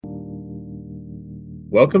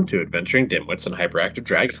Welcome to Adventuring Dimwits and Hyperactive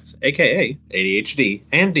Dragons, aka ADHD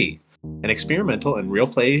and D, an experimental and real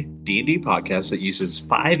play D&D podcast that uses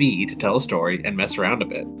 5e to tell a story and mess around a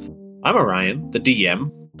bit. I'm Orion, the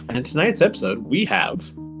DM, and in tonight's episode we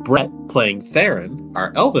have Brett playing Theren,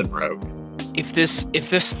 our elven rogue. If this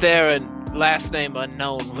Theren, last name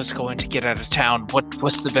unknown, was going to get out of town,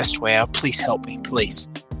 what's the best way out? Please help me, please.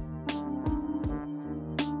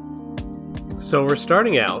 So we're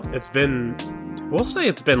starting out. We'll say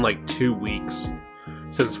it's been like 2 weeks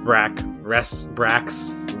since Brax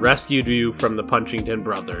rescued you from the Punchington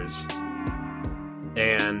brothers.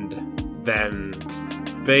 And then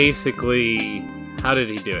basically, how did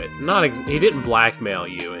he do it? He didn't blackmail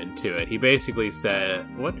you into it. He basically said,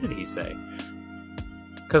 what did he say?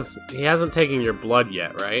 Because he hasn't taken your blood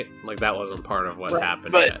yet, right? Like that wasn't part of what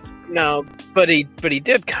happened yet. No, but he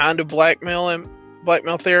did kind of blackmail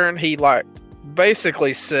Theren. He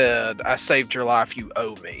basically said, I saved your life, you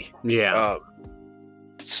owe me. Yeah.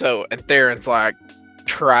 And Theron's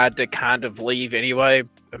tried to kind of leave anyway,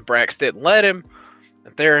 and Brax didn't let him,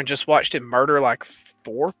 and Theren just watched him murder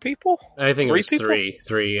 4 people? I think it was people?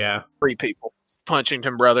 Three, yeah. 3 people.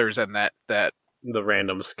 Punchington brothers and that the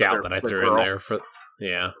random scout that I threw in there for,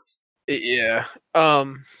 yeah. Yeah.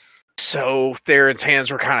 So Theron's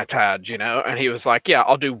hands were kind of tied, and he was like, yeah,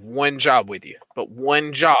 I'll do one job with you, but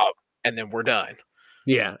one job, and then we're done.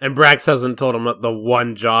 Yeah, and Brax hasn't told him that the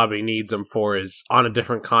one job he needs him for is on a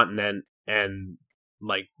different continent and,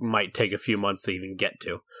 might take a few months to even get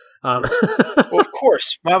to. Well, of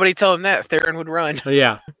course. Why would he tell him that? Theren would run.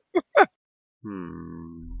 Yeah.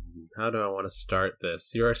 How do I want to start this?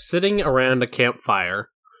 You're sitting around a campfire.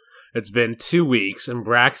 It's been 2 weeks, and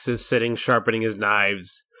Brax is sitting sharpening his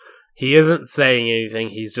knives. He isn't saying anything,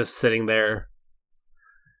 he's just sitting there.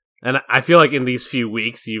 And I feel like in these few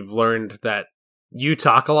weeks, you've learned that you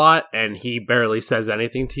talk a lot, and he barely says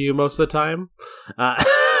anything to you most of the time.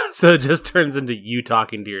 So it just turns into you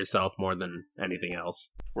talking to yourself more than anything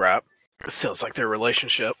else. Right. It sounds like their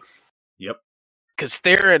relationship. Yep. Because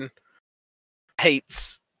Theren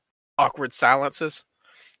hates awkward silences,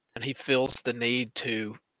 and he feels the need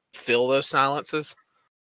to fill those silences.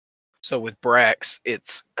 So with Brax,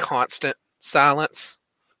 it's constant silence.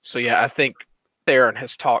 So yeah, I think Theren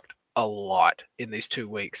has talked a lot in these 2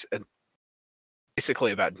 weeks, and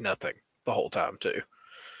basically about nothing the whole time, too.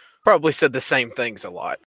 Probably said the same things a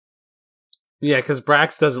lot. Yeah, because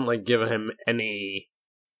Brax doesn't, give him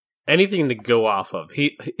anything to go off of.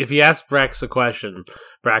 If he asks Brax a question,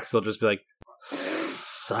 Brax will just be like,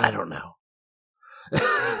 I don't know.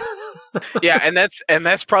 Yeah, and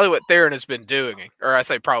that's probably what Theren has been doing. Or I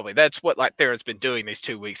say probably. That's what Theren's been doing these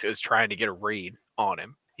 2 weeks, is trying to get a read on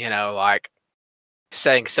him.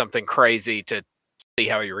 Saying something crazy to see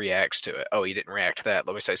how he reacts to it. Oh, he didn't react to that.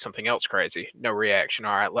 Let me say something else crazy. No reaction.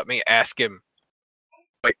 All right, let me ask him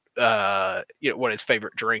what his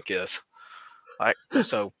favorite drink is.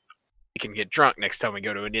 So he can get drunk next time we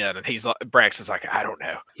go to an inn. And Brax is like, I don't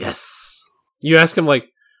know. Yes. You ask him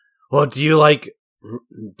well, do you like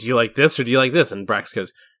this or do you like this? And Brax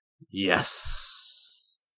goes,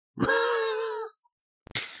 yes.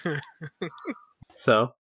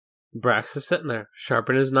 So Brax is sitting there,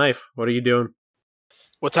 sharpening his knife. What are you doing?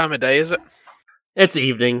 What time of day is it? It's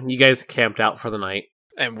evening. You guys camped out for the night.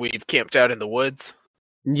 And we've camped out in the woods?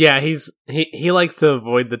 Yeah, he likes to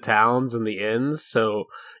avoid the towns and the inns, so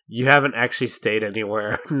you haven't actually stayed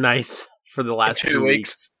anywhere nice for the last 2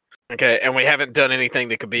 weeks. Okay, and we haven't done anything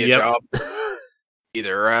that could be a job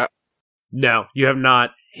either, right? No, you have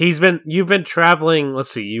not. You've been traveling,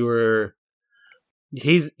 let's see,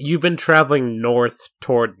 you've been traveling north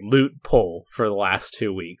toward Loot Pole for the last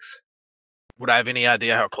 2 weeks. Would I have any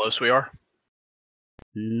idea how close we are?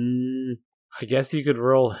 I guess you could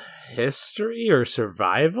roll history or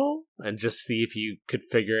survival and just see if you could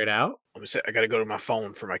figure it out. Let me see. I gotta go to my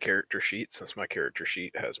phone for my character sheet, since my character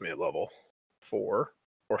sheet has me at level 4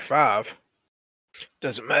 or 5.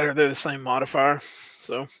 Doesn't matter, they're the same modifier.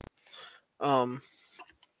 So, I'm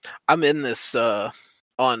in this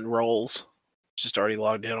on rolls. Just already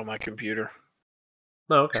logged in on my computer.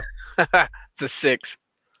 Oh, okay. It's a 6.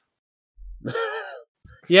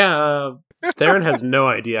 Yeah, Theren has no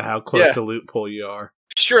idea how close to Loot Pole you are.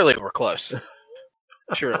 Surely we're close.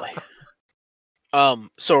 Surely.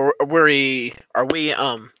 So are we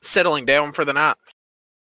settling down for the night?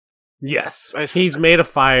 Yes. He's made a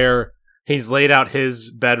fire, he's laid out his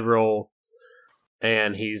bedroll,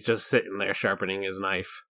 and he's just sitting there sharpening his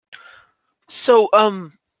knife. So,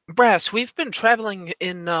 Brass, we've been traveling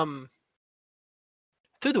in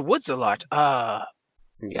through the woods a lot.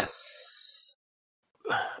 Yes.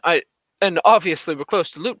 And obviously we're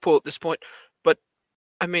close to Loot Pool at this point, but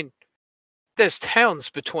I mean, there's towns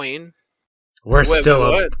between. We're Wait, still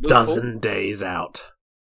what? a dozen days out.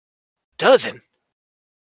 Dozen?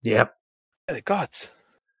 Yep. By the gods.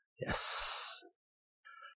 Yes.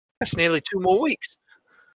 That's nearly 2 more weeks.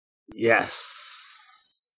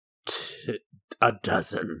 Yes. A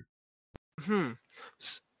dozen.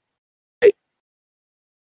 S-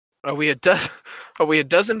 Are we a dozen? Are we a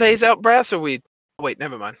dozen days out, Brass? Or we? Wait,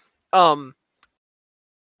 never mind.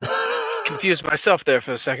 Confused myself there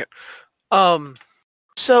for a second.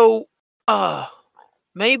 So,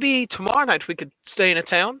 maybe tomorrow night we could stay in a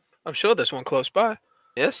town. I'm sure there's one close by.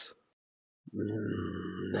 Yes?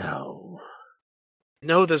 No.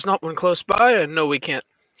 No, there's not one close by, and no, we can't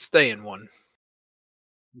stay in one.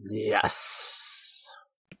 Yes.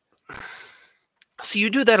 So you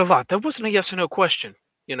do that a lot. That wasn't a yes or no question,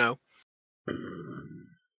 you know?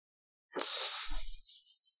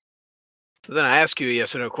 So then I ask you a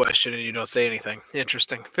yes or no question, and you don't say anything.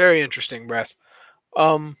 Interesting. Very interesting, Brass.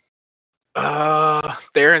 Theren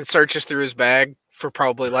searches through his bag for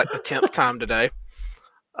probably like the 10th time today.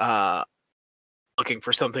 Looking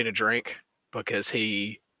for something to drink because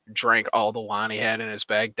he drank all the wine he had in his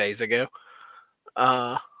bag days ago.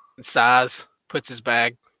 Sighs, puts his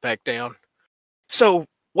bag back down. So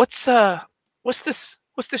what's this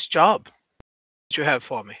job that you have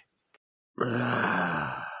for me?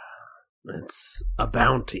 It's a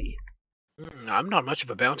bounty. I'm not much of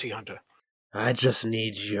a bounty hunter. I just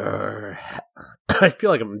need your... I feel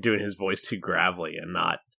like I'm doing his voice too gravelly and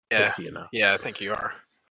not hissy enough. Yeah, I think you are.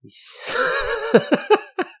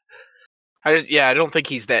 I don't think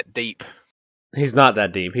he's that deep. He's not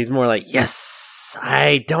that deep. He's more like, yes,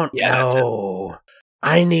 I don't know.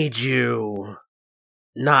 I need you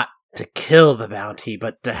not to kill the bounty,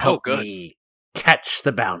 but to help me catch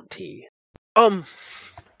the bounty.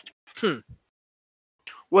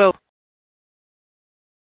 Well,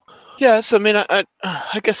 yes, I mean, I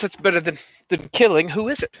guess that's better than killing. Who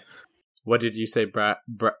is it? What did you say, Brett?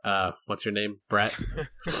 What's your name? Brett?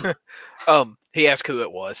 He asked who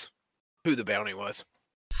it was. Who the bounty was.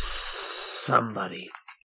 Somebody.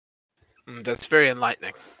 That's very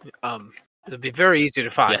enlightening. It'll be very easy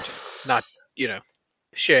to find. Yes. Not,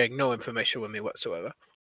 sharing no information with me whatsoever.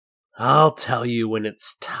 I'll tell you when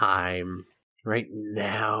it's time. Right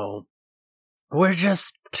now, we're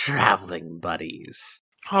just traveling buddies.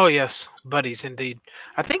 Oh, yes. Buddies, indeed.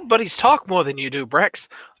 I think buddies talk more than you do, Brex.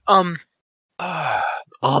 All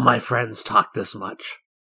my friends talk this much.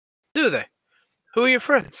 Do they? Who are your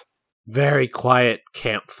friends? Very quiet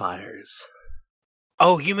campfires.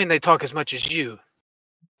 Oh, you mean they talk as much as you?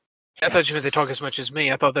 I thought you meant they talk as much as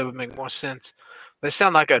me. I thought that would make more sense. They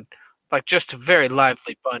sound like just a very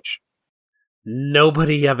lively bunch.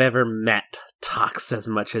 Nobody I've ever met talks as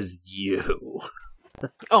much as you.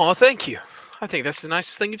 Oh, thank you. I think that's the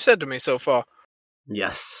nicest thing you've said to me so far.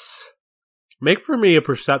 Yes. Make for me a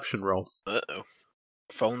perception roll. Uh-oh.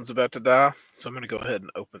 Phone's about to die, so I'm going to go ahead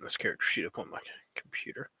and open this character sheet up on my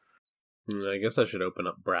computer. I guess I should open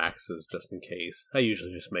up Brax's just in case. I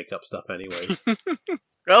usually just make up stuff anyways.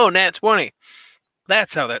 Oh, nat 20.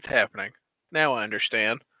 That's how that's happening. Now I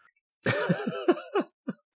understand.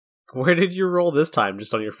 Where did you roll this time?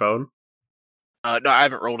 Just on your phone? No, I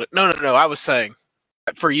haven't rolled it. No. I was saying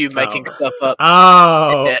for you making stuff up.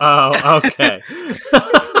 Oh, okay.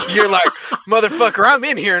 You're like, motherfucker, I'm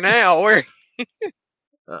in here now. Where?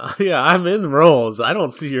 Yeah, I'm in rolls. I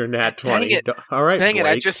don't see your nat 20. Dang it. All right, Dang Blake. it,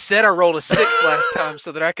 I just said I rolled a 6 last time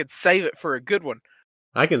so that I could save it for a good one.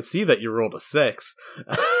 I can see that you rolled a 6.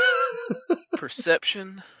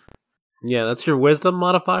 Perception. Yeah, that's your wisdom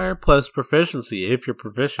modifier plus proficiency if you're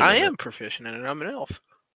proficient. I am proficient in it. I'm an elf.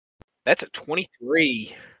 That's a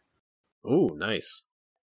 23. Ooh, nice.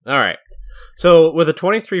 All right. So with a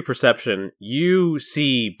 23 perception, you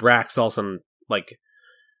see Brax also,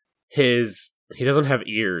 he doesn't have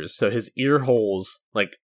ears, so his ear holes,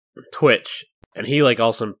 twitch, and he,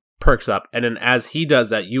 also perks up, and then as he does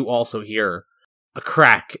that, you also hear a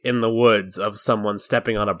crack in the woods of someone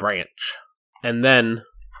stepping on a branch. And then,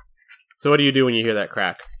 so what do you do when you hear that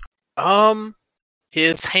crack?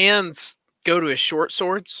 His hands go to his short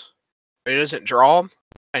swords, but he doesn't draw them,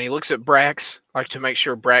 and he looks at Brax, to make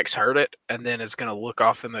sure Brax heard it, and then is going to look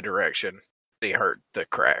off in the direction that he heard the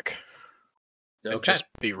crack. Okay. And just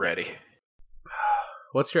be ready.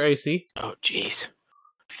 What's your AC? Oh, jeez.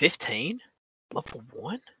 15? Level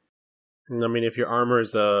 1? I mean, if your armor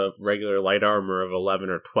is a regular light armor of 11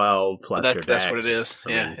 or 12 plus your dex. That's what it is.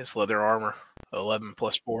 It's leather armor. 11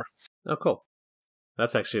 plus 4. Oh, cool.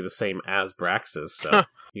 That's actually the same as Brax's, so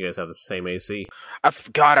you guys have the same AC. I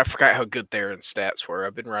forgot how good Theren's stats were.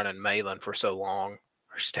 I've been running Malin for so long.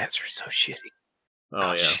 Her stats are so shitty.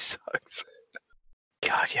 Oh, yeah. She sucks.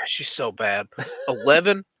 God, yeah, she's so bad.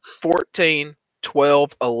 11, 14,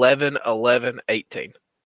 12, 11, 11, 18.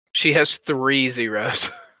 She has 3 zeros.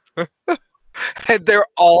 And they're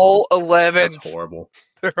all 11s. That's horrible.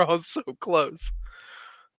 They're all so close.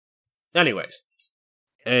 Anyways,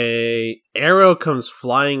 a arrow comes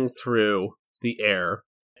flying through the air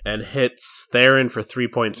and hits Theren for 3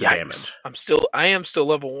 points of damage. I am still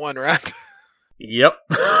level 1, right? Yep.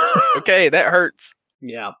 Okay, that hurts.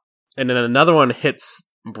 Yeah. And then another one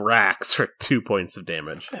hits Brax for 2 points of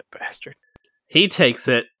damage. That bastard. He takes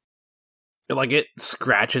it, like it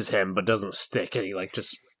scratches him but doesn't stick, and he like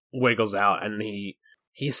just wiggles out, and he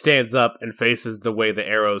stands up and faces the way the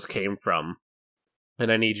arrows came from.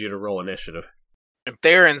 And I need you to roll initiative. And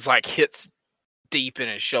Theron's like hits deep in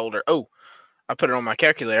his shoulder. Oh, I put it on my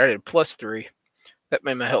calculator. I did +3. That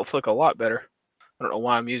made my health look a lot better. I don't know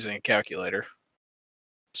why I'm using a calculator.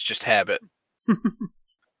 It's just habit.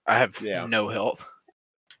 I have no health.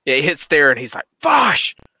 Yeah, he hits Theren. He's like,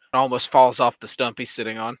 "Fosh!" And almost falls off the stump he's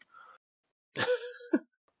sitting on.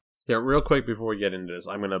 Yeah, real quick before we get into this,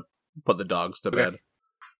 I'm going to put the dogs to bed.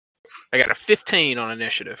 I got a 15 on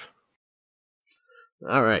initiative.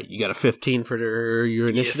 All right, you got a 15 for your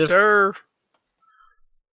initiative? Yes, sir.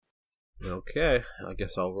 Okay, I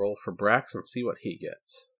guess I'll roll for Brax and see what he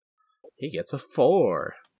gets. He gets a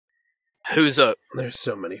 4. Who's up? There's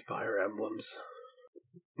so many Fire Emblems.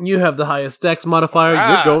 You have the highest dex modifier.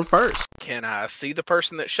 You're going first. Can I see the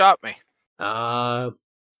person that shot me?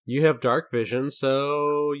 You have dark vision,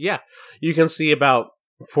 so yeah. You can see about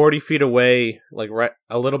 40 feet away, like right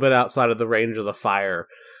a little bit outside of the range of the fire,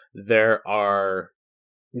 there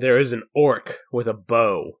is an orc with a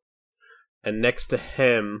bow. And next to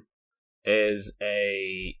him is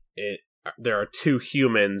there are 2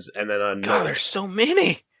 humans and then another. God, there's so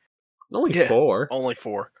many. Only 4. Only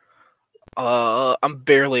 4. I'm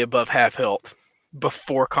barely above half health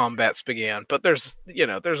before combats began, but there's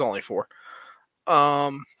only 4.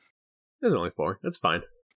 There's only 4. That's fine.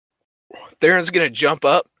 Theron's gonna jump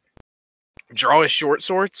up, draw his short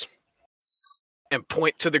swords, and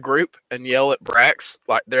point to the group and yell at Brax,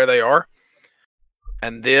 like, there they are.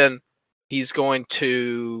 And then he's going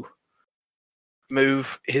to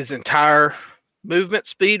move his entire movement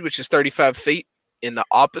speed, which is 35 feet, in the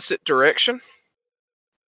opposite direction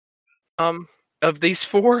of these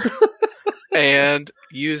 4, and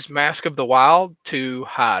use Mask of the Wild to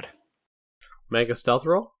hide. Make a stealth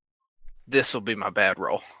roll? This will be my bad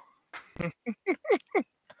roll.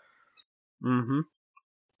 Mm-hmm.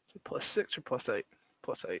 +6 or +8?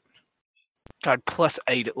 +8. God,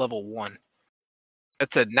 +8 at level 1.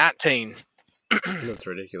 That's a 19. That's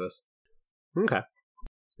ridiculous. Okay.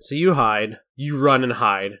 So you hide, you run and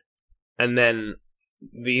hide, and then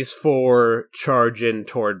these 4 charge in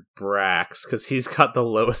toward Brax, because he's got the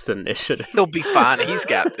lowest initiative. He'll be fine, he's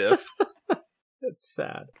got this. It's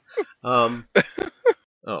sad.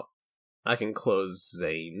 I can close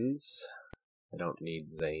Zane's. I don't need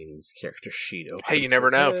Zane's character sheet open. Hey, you never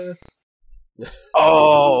know.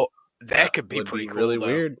 Oh, that could be pretty cool, really though.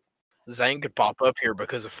 Weird. Zane could pop up here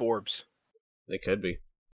because of Forbes. It could be.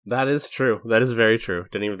 That is true. That is very true.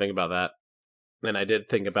 Didn't even think about that. And I did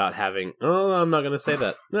think about having... Oh, I'm not going to say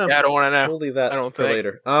that. No, yeah, I don't want to know. We'll leave that for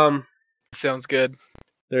later. Sounds good.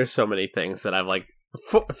 There's so many things that I've like...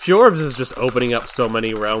 Forbes is just opening up so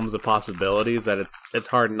many realms of possibilities that it's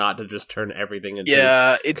hard not to just turn everything into...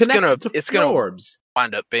 Yeah, it's gonna Forbes.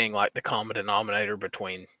 Wind up being like the common denominator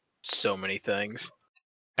between so many things.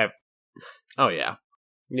 Oh, yeah.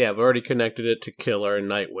 Yeah, we've already connected it to Killer and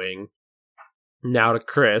Nightwing. Now to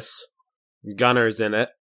Chris. Gunner's in it.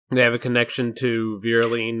 They have a connection to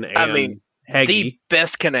Virline and Heggy. The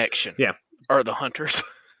best connection are the Hunters.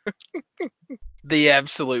 The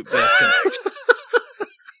absolute best connection.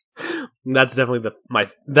 That's definitely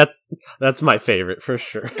that's my favorite for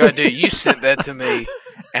sure. God, dude, you sent that to me,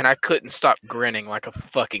 and I couldn't stop grinning like a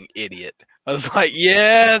fucking idiot. I was like,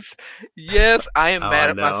 yes. I am mad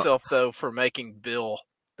at myself though for making Bill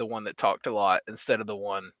the one that talked a lot instead of the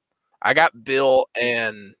one. I got Bill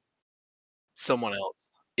and someone else.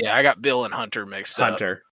 Yeah, I got Bill and Hunter mixed up.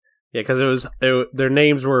 Hunter. Yeah, because their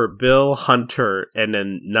names were Bill, Hunter, and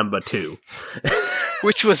then number 2.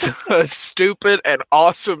 Which was a stupid and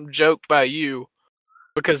awesome joke by you,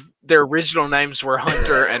 because their original names were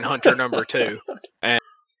Hunter and Hunter number 2.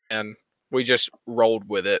 And we just rolled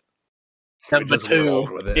with it. Number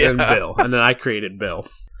 2. And Bill. And then I created Bill.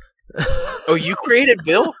 Oh, you created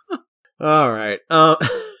Bill? All right.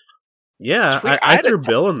 Yeah, I threw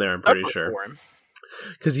Bill in there, I'm pretty sure.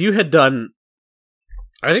 Because you had done...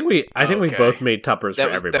 I think we both made tuppers for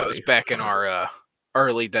everybody. That was back in our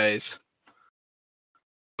early days.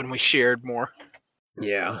 when we shared more.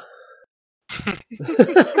 Yeah.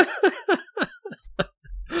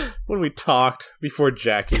 When we talked before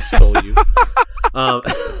Jackie stole you. I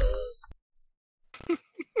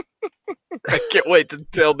can't wait to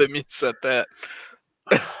tell them you said that.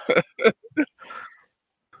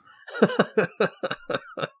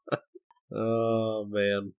 Oh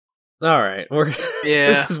man! All right, Yeah.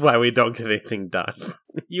 This is why we don't get anything done.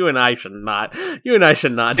 You and I should not. You and I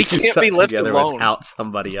should not We do can't stuff be left together alone. without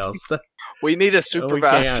somebody else. We need a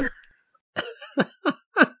supervisor.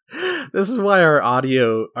 This is why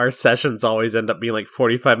our sessions always end up being like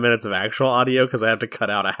 45 minutes of actual audio because I have to cut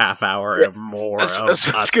out a half hour or more. I was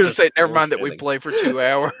going to say, never mind that we bullshitting. play for 2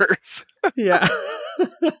 hours. Yeah.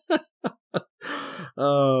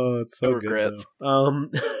 Oh, it's so No regrets.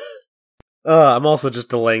 good. I'm also just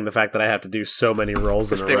delaying the fact that I have to do so many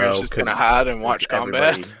rolls in a Theren's row just going to hide and watch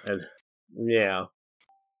combat. Yeah.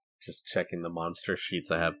 Just checking the monster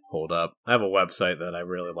sheets I have pulled up. I have a website that I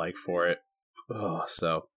really like for it. Oh,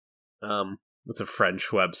 so it's a French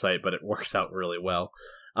website, but it works out really well.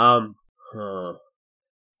 All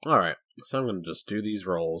right, so I'm gonna just do these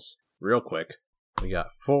rolls real quick. We got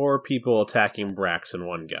 4 people attacking Brax in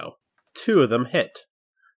one go. 2 of them hit.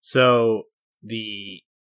 So the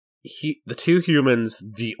 2 humans,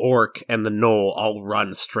 the orc, and the gnoll all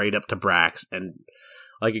run straight up to Brax, and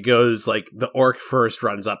like it goes like the orc first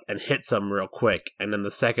runs up and hits him real quick, and then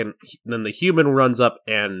then the human runs up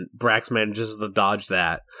and Brax manages to dodge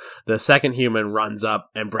that. The second human runs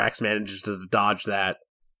up and Brax manages to dodge that,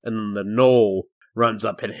 and then the gnoll runs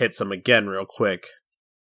up and hits him again real quick.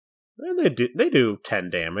 And they do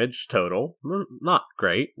 10 damage total. Not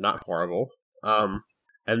great, not horrible. And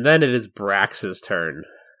then it is Brax's turn.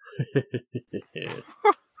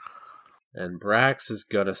 And Brax is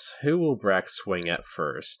gonna... Who will Brax swing at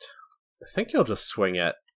first? I think he'll just swing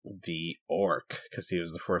at the orc, because he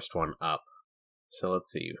was the first one up. So let's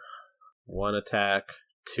see. 1 attack,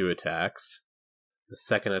 2 attacks. The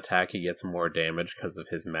second attack he gets more damage because of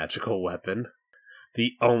his magical weapon.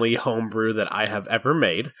 The only homebrew that I have ever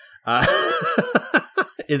made.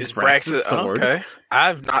 Is Brax's sword. Okay.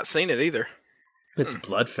 I've not seen it either. It's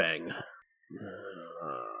Bloodfang.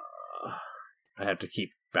 I have to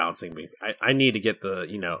keep bouncing. I need to get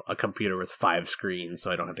a computer with 5 screens so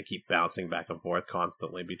I don't have to keep bouncing back and forth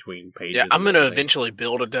constantly between pages. Yeah, I'm going to eventually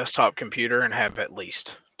build a desktop computer and have at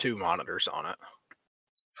least 2 monitors on it.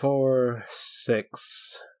 4,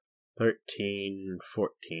 6, 13,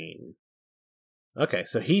 14. Okay,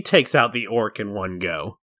 so he takes out the orc in one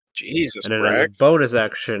go. Jesus, and then as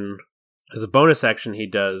a bonus action, he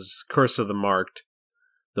does Curse of the Marked,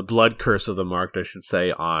 the Blood Curse of the Marked, I should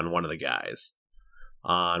say, on one of the guys.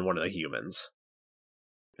 On one of the humans.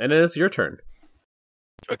 And then it's your turn.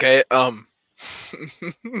 Okay,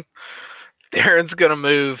 Theren's gonna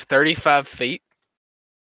move 35 feet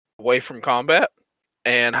away from combat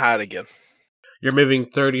and hide again. You're moving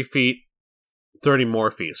 30 feet, 30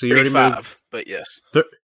 more feet. So you already moved, but yes.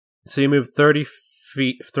 So you moved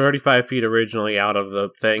 35 feet originally out of the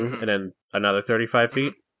thing, and then another 35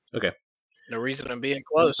 feet? Okay. No reason I'm being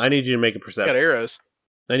close. I need you to make a perception. Got arrows.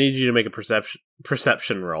 I need you to make a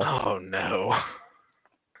perception roll. Oh no.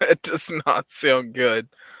 That does not sound good.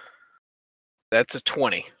 That's a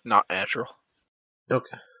 20, not natural.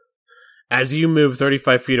 Okay. As you move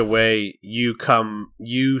 35 feet away,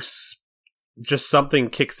 just something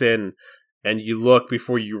kicks in, and you look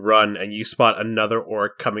before you run, and you spot another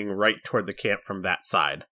orc coming right toward the camp from that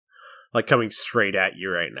side. Like, coming straight at you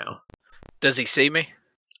right now. Does he see me?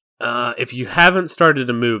 If you haven't started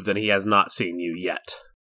to move, then he has not seen you yet.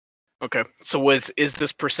 Okay, so is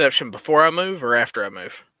this perception before I move or after I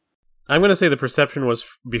move? I'm going to say the perception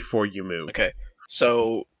was before you move. Okay,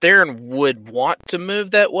 so Theren would want to move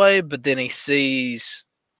that way, but then he sees...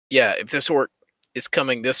 Yeah, if this orc is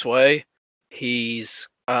coming this way, he's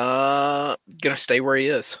going to stay where he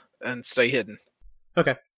is and stay hidden.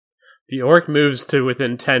 Okay. The orc moves to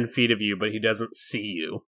within 10 feet of you, but he doesn't see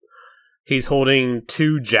you. He's holding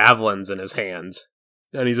 2 javelins in his hands,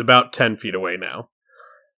 and he's about 10 feet away now.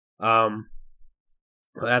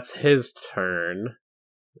 That's his turn.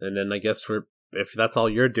 And then I guess if that's all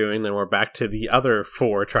you're doing, then we're back to the other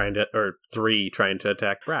 3 trying to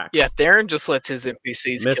attack Brax. Yeah, Theren just lets his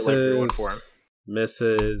NPCs kill everyone for him.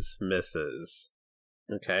 Misses.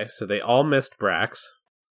 Okay, so they all missed Brax.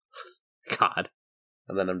 God.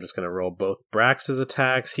 And then I'm just going to roll both Brax's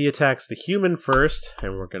attacks. He attacks the human first,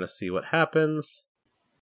 and we're going to see what happens.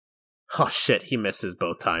 Oh shit, he misses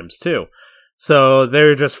both times too. So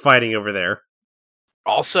they're just fighting over there.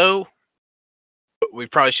 Also, we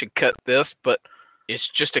probably should cut this, but it's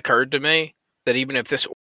just occurred to me that even if this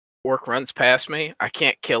orc runs past me, I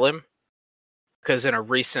can't kill him because in a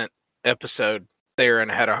recent episode,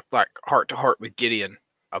 Theren had a heart-to-heart with Gideon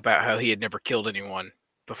about how he had never killed anyone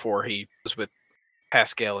before he was with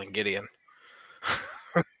Pascal and Gideon.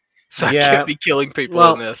 So I can't be killing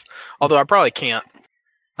people in this. Although I probably can't.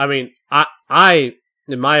 I mean, I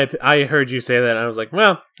heard you say that, and I was like,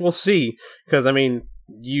 well, we'll see. Because, I mean,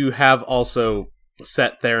 you have also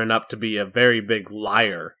set Theren up to be a very big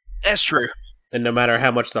liar. That's true. And no matter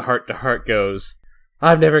how much the heart-to-heart goes,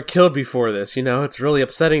 I've never killed before this, it's really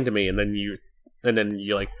upsetting to me. And then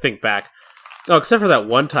you like, think back, oh, except for that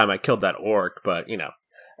one time I killed that orc, but,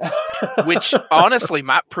 Which, honestly,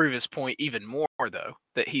 might prove his point even more, though.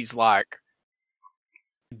 That he's like,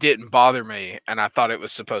 didn't bother me, and I thought it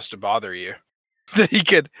was supposed to bother you. That he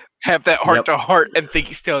could have that heart-to-heart and think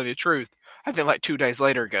he's telling the truth. I think like 2 days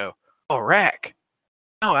later go, oh, Rack.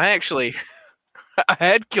 No, I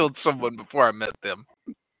had killed someone before I met them.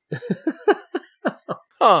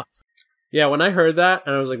 Huh. Yeah, when I heard that,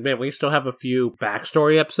 and I was like, man, we still have a few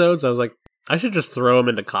backstory episodes, I was like, I should just throw him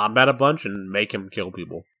into combat a bunch and make him kill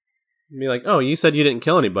people. And be like, oh, you said you didn't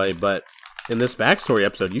kill anybody, but in this backstory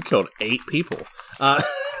episode, you killed 8 people.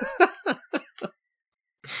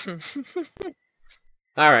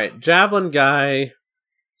 Alright, Javelin Guy.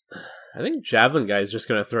 I think Javelin Guy is just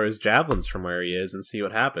going to throw his javelins from where he is and see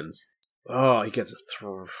what happens. Oh, he gets a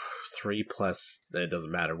 3 plus. It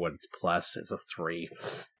doesn't matter what it's plus. It's a 3.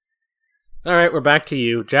 Alright, we're back to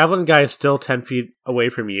you. Javelin Guy is still 10 feet away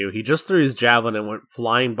from you. He just threw his javelin and went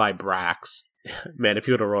flying by Brax. Man, if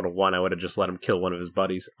he would have rolled a 1, I would have just let him kill one of his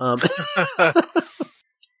buddies.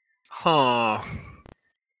 Huh.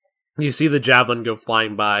 You see the javelin go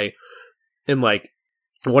flying by, and like,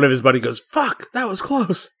 one of his buddies goes, fuck, that was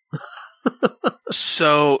close.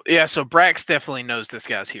 So Brax definitely knows this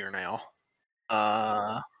guy's here now.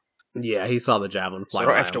 Yeah, he saw the javelin fly. So I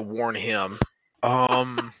don't have to warn him.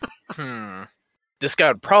 This guy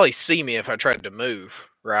would probably see me if I tried to move,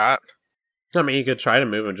 right? I mean, you could try to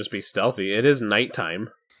move and just be stealthy. It is nighttime.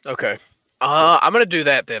 Okay. I'm going to do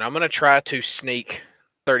that then. I'm going to try to sneak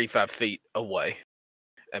 35 feet away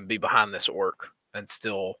and be behind this orc and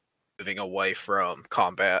still moving away from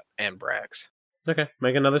combat and Brax. Okay,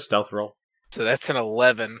 make another stealth roll. So that's an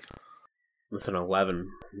 11. That's an 11.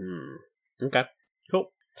 Okay,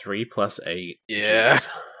 cool. 3 plus 8. Yeah.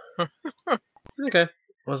 Okay.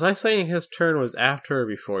 Was I saying his turn was after or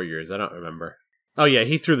before yours? I don't remember. Oh yeah,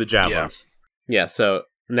 he threw the javelins. Yeah, so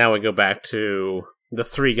now we go back to the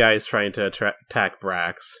 3 guys trying to attack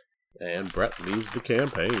Brax. And Brett leaves the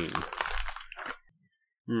campaign.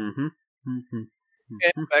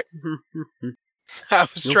 Yeah, back. I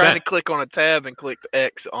was trying to click on a tab and clicked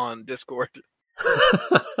X on Discord.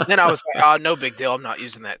 Then I was like, oh, no big deal. I'm not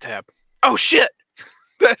using that tab. Oh, shit!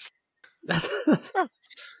 That's...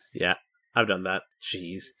 Yeah, I've done that.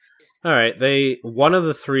 Jeez. Alright, one of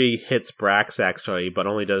the 3 hits Brax, actually, but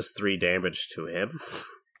only does 3 damage to him.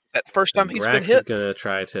 Is that the first time he's been hit? Brax is going to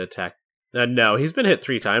try to attack... no, he's been hit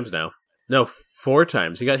 3 times now. No, 4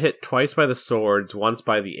 times. He got hit twice by the swords, once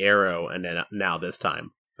by the arrow, and then now this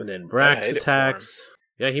time. And then Brax attacks.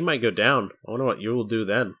 Yeah, he might go down. I wonder what you will do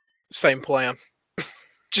then. Same plan.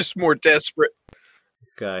 Just more desperate.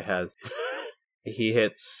 This guy has... He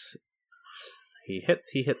hits.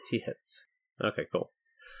 Okay, cool.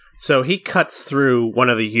 So he cuts through one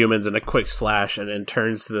of the humans in a quick slash and then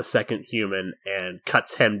turns to the second human and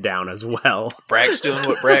cuts him down as well. Brax doing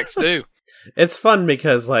what Brax do. It's fun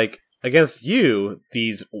because, like, against you,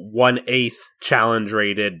 these 1/8 challenge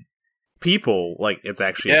rated people, like, it's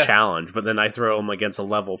actually a challenge, but then I throw him against a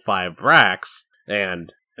level 5 Brax,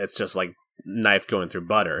 and it's just like knife going through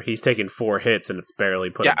butter. He's taken 4 hits and it's barely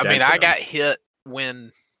put a dent in him. I got hit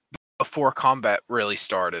before combat really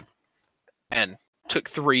started, and took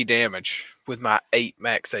 3 damage with my 8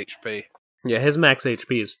 max HP. Yeah, his max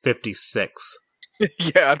HP is 56.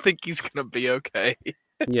 Yeah, I think he's gonna be okay.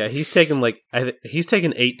 Yeah, he's taken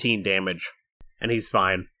 18 damage, and he's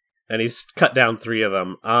fine. And he's cut down 3 of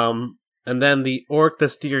them. And then the orc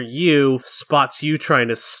that's near you spots you trying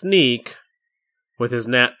to sneak with his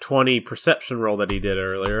nat 20 perception roll that he did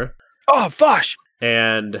earlier. Oh, gosh!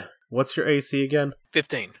 And what's your AC again?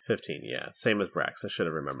 15. 15, yeah. Same as Brax. I should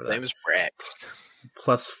have remembered that. Same as Brax.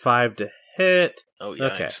 Plus 5 to hit. Oh, yeah.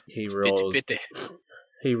 Okay, It's 50-50.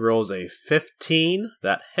 He rolls a 15.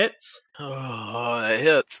 That hits. Oh, that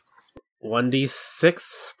hits.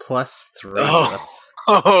 1d6 plus 3.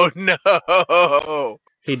 Oh no!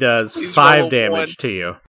 He does 5 damage to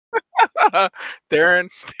you. Theren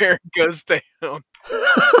goes down.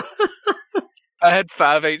 I had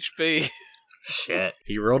 5 HP. Shit.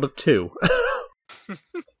 He rolled a 2.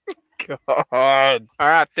 God. All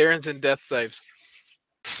right, Theron's in death saves.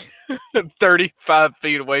 35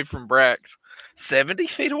 feet away from Brax. 70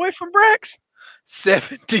 feet away from Brax?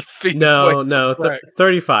 70 feet away from Brax.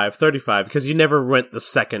 35, because you never went the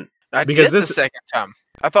second. I did the second time.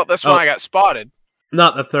 I thought that's when I got spotted.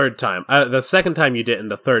 Not the third time. The second time you didn't,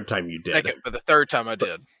 the third time you did. But the third time I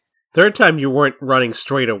did. Third time you weren't running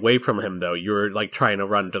straight away from him, though. You were, like, trying to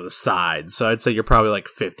run to the side. So I'd say you're probably, like,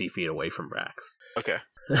 50 feet away from Brax. Okay.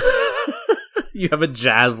 You have a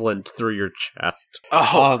javelin through your chest.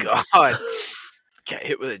 Oh, God. Got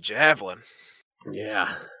hit with a javelin.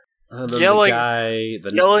 Yeah.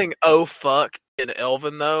 Yelling, oh, fuck, in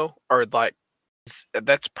Elven, though, are, like,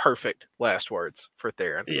 that's perfect last words for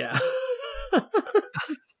Theren. Yeah.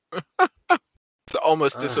 It's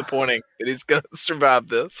almost disappointing that he's going to survive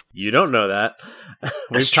this. You don't know that.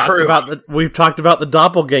 We've talked about the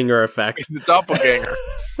doppelganger effect. The doppelganger.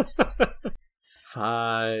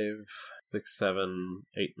 5, 6, 7,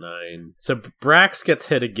 8, 9. So Brax gets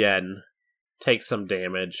hit again, takes some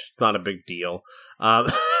damage. It's not a big deal.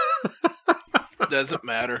 Doesn't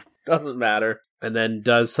matter. Doesn't matter. And then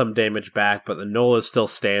does some damage back, but the Gnoll is still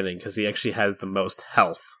standing because he actually has the most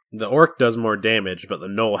health. The Orc does more damage, but the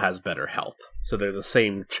Gnoll has better health. So they're the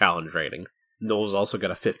same challenge rating. Gnoll's also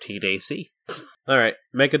got a 15 AC. Alright,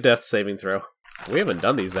 make a death saving throw. We haven't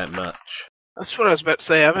done these that much. That's what I was about to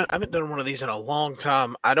say. I haven't done one of these in a long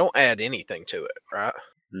time. I don't add anything to it, right?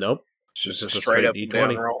 Nope. It's just a straight up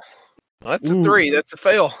D20 roll. Well, that's a 3. That's a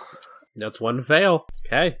fail. That's one fail.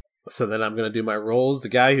 Okay. So then I'm going to do my rolls. The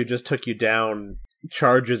guy who just took you down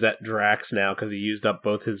charges at Drax now because he used up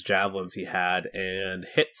both his javelins he had and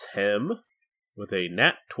hits him with a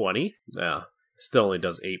nat 20. Now, still only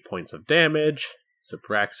does 8 points of damage. So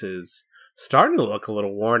Brax is starting to look a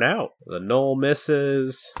little worn out. The Gnoll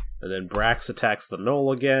misses, and then Brax attacks the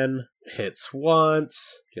Gnoll again. Hits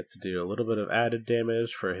once. Gets to do a little bit of added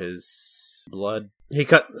damage for his blood.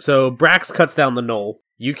 So Brax cuts down the Gnoll.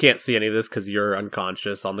 You can't see any of this because you're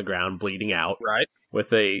unconscious on the ground, bleeding out. Right.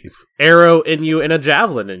 With a arrow in you and a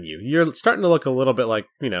javelin in you. You're starting to look a little bit like,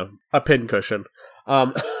 a pincushion.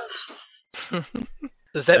 Does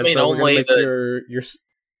that mean only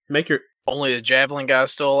only the javelin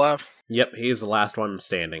guy's still alive? Yep, he's the last one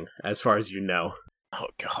standing, as far as you know. Oh,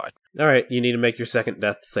 God. Alright, you need to make your second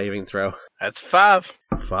death saving throw. That's 5.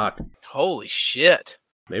 Fuck. Holy shit.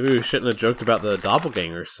 Maybe we shouldn't have joked about the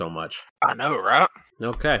doppelgangers so much. I know, right?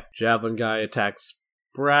 Okay, javelin guy attacks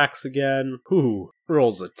Brax again.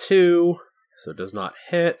 Rolls a 2, so does not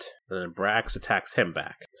hit. And then Brax attacks him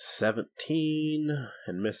back. 17,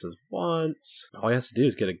 and misses once. All he has to do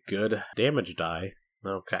is get a good damage die.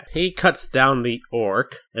 Okay. He cuts down the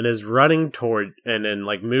orc and is running toward, and then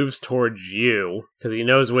moves towards you because he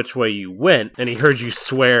knows which way you went, and he heard you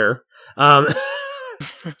swear.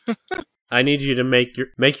 I need you to make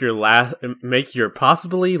your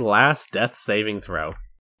possibly last death saving throw.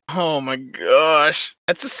 Oh my gosh.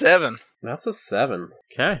 That's a 7. That's a 7.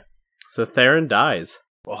 Okay. So Theren dies.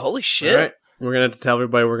 Well, holy shit. All right. We're going to tell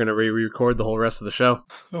everybody we're going to re-record the whole rest of the show.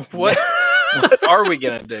 What are we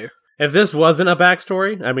going to do? If this wasn't a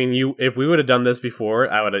backstory, I mean, if we would have done this before,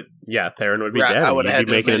 Theren would be dead. You'd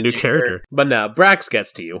be making a new character. But now, Brax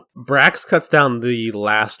gets to you. Brax cuts down the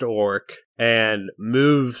last orc and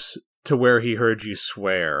moves to where he heard you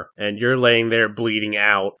swear. And you're laying there bleeding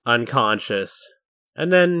out, unconscious.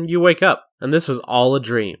 And then you wake up. And this was all a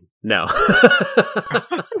dream. No.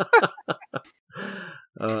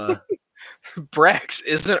 Brax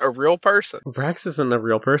isn't a real person. Brax isn't a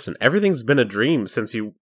real person. Everything's been a dream since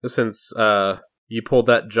you pulled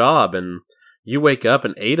that job, and you wake up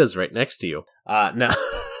and Ada's right next to you. No.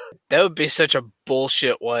 That would be such a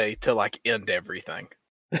bullshit way to end everything.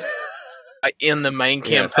 In the main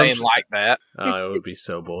campaign like that. Oh, it would be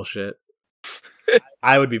so bullshit.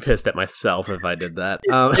 I would be pissed at myself if I did that.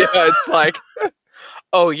 Yeah, it's like,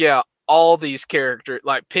 oh yeah, all these characters,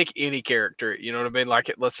 pick any character, you know what I mean?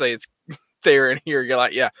 Let's say it's there and here, you're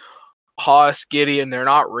like, yeah, Haas, Gideon, they're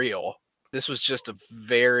not real. This was just a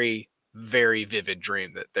very, very vivid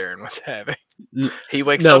dream that Theren was having. He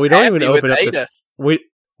wakes up. No, we don't even open up Ada. We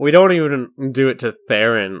don't even do it to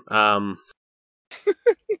Theren.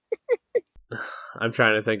 I'm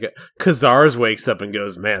trying to think. Kazars wakes up and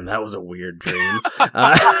goes, "Man, that was a weird dream."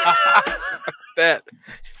 That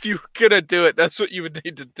if you were gonna do it, that's what you would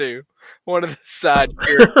need to do. One of the side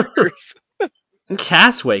characters.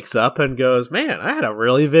 Cass wakes up and goes, "Man, I had a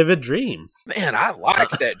really vivid dream." Man, I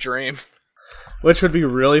liked that dream. Which would be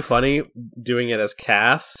really funny doing it as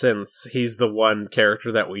Cass, since he's the one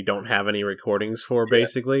character that we don't have any recordings for,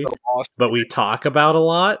 basically. So awesome. But we talk about a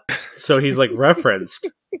lot, so he's referenced.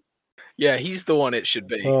 Yeah, he's the one it should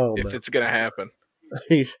be if man. it's going to happen.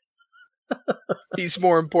 He's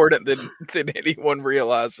more important than anyone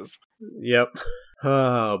realizes. Yep.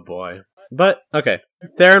 Oh boy. But okay.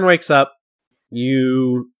 Theren wakes up.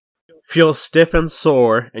 You feel stiff and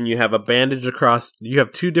sore, and you have a bandage across. You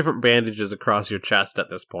have 2 different bandages across your chest at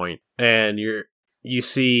this point, and you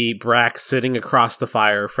see Brack sitting across the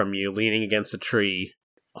fire from you, leaning against a tree,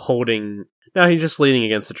 holding. No, he's just leaning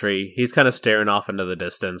against a tree. He's kind of staring off into the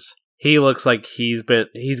distance. He looks like he's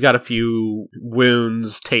got a few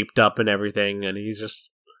wounds taped up and everything, and he's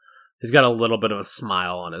got a little bit of a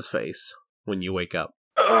smile on his face when you wake up.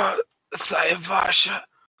 Sayavasha,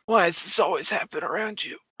 why does this always happen around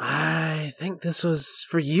you? I think this was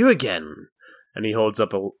for you again. And he holds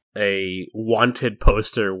up a wanted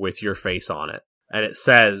poster with your face on it. And it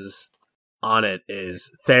says, on it is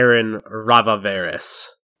Theren Ravaveris.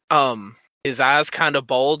 His eyes kind of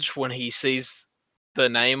bulge when he sees the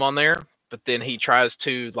name on there, but then he tries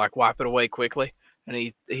to like wipe it away quickly,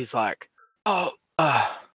 and he's like, by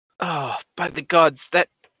the gods, that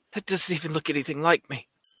doesn't even look anything like me.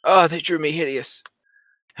 Oh, they drew me hideous.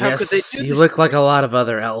 How could they do you this? look like a lot of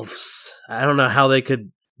other elves. I don't know how they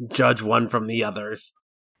could judge one from the others.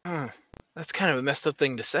 That's kind of a messed up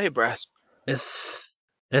thing to say, Brass. It says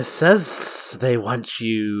they want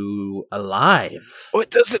you alive. Oh,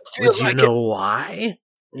 it doesn't feel Would you like know why?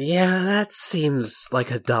 Yeah, that seems like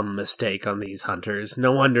a dumb mistake on these hunters.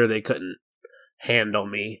 No wonder they couldn't handle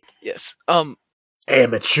me. Yes.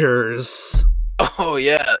 Amateurs. Oh,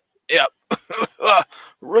 yeah. Yep.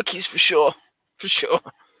 Rookies for sure. For sure.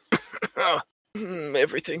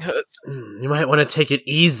 Everything hurts. You might want to take it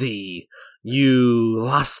easy. You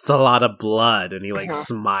lost a lot of blood. And he,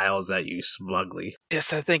 smiles at you smugly.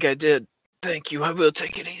 Yes, I think I did. Thank you. I will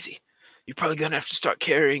take it easy. You're probably gonna have to start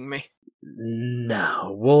carrying me.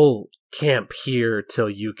 No, we'll camp here till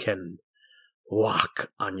you can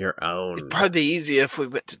walk on your own. It'd probably be easier if we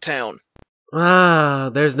went to town.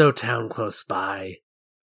 There's no town close by.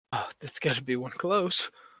 Oh, there's gotta be one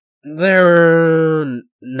close.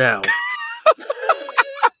 No.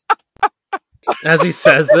 As he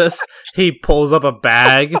says this, he pulls up a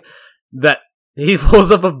bag that he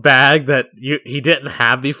didn't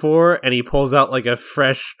have before, and he pulls out like a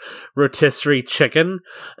fresh rotisserie chicken.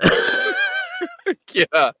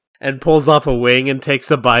 Yeah. And pulls off a wing and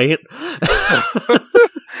takes a bite. So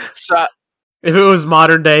if it was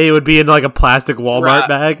modern day, it would be in like a plastic Walmart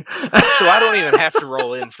bag. So I don't even have to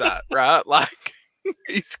roll insight, right? Like,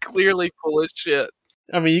 he's clearly full of shit.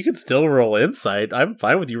 I mean, you can still roll insight. I'm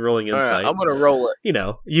fine with you rolling insight. Right, I'm gonna roll it. You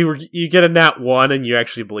know, you get a nat 1 and you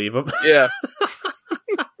actually believe him. Yeah.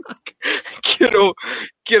 Get a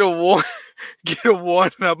 1. Get a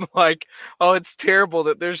 1, and I'm like, oh, it's terrible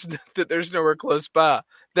that there's nowhere close by.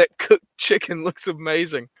 That cooked chicken looks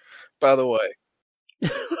amazing, by the way.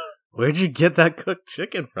 Where'd you get that cooked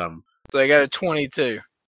chicken from? So I got a 22.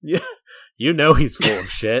 Yeah, you know he's full of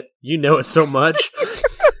shit. You know it so much.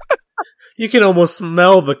 You can almost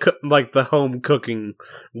smell the home cooking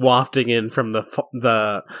wafting in from the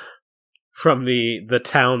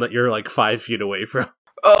town that you're like 5 feet away from.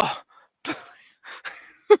 Oh,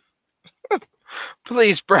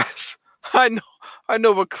 please, Brass. I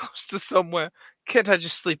know we're close to somewhere. Can't I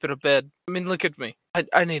just sleep in a bed? I mean, look at me.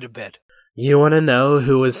 I need a bed. You want to know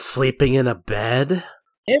who was sleeping in a bed?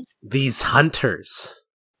 Yep. These hunters.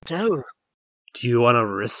 No. Do you want to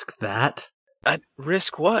risk that? I'd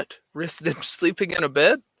risk what? Risk them sleeping in a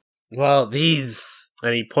bed? Well, these...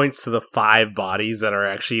 And he points to the 5 bodies that are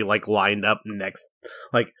actually, like, lined up next...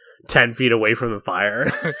 Like, 10 feet away from the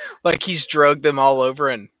fire. Like he's drugged them all over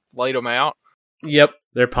and laid them out? Yep.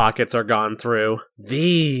 Their pockets are gone through.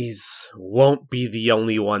 These won't be the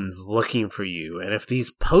only ones looking for you. And if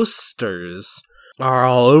these posters are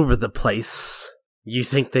all over the place, you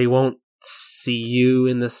think they won't see you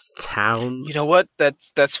in this town? You know what?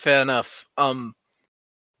 That's fair enough.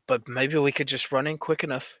 But maybe we could just run in quick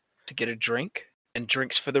enough to get a drink and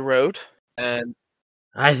drinks for the road. And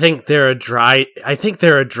I think they're a dry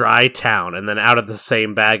town. And then out of the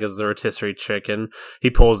same bag as the rotisserie chicken,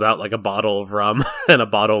 he pulls out like a bottle of rum and a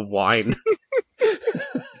bottle of wine.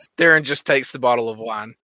 Theren just takes the bottle of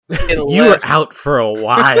wine. You were out for a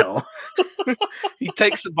while. He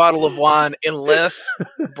takes the bottle of wine unless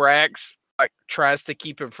Brax tries to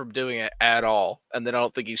keep him from doing it at all, and then I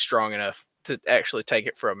don't think he's strong enough to actually take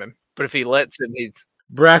it from him. But if he lets him, he's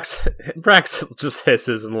Brax just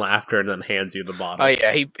hisses in laughter and then hands you the bottle. Oh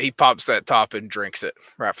yeah, he pops that top and drinks it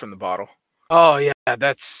right from the bottle. Oh yeah,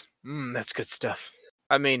 that's good stuff.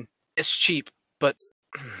 I mean, it's cheap, but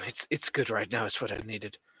it's good right now. It's what I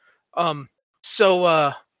needed.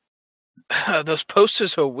 So Those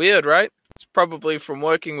posters are weird, right? It's probably from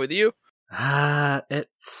working with you. It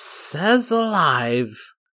says alive,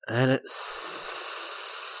 and it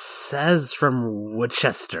says from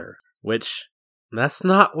Woodchester, which that's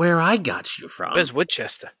not where I got you from. Where's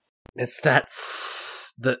Woodchester? It's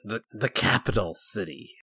the capital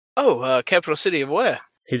city. Oh, capital city of where?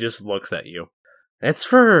 He just looks at you. It's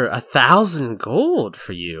for 1,000 gold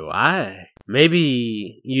for you.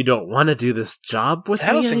 Maybe you don't want to do this job with me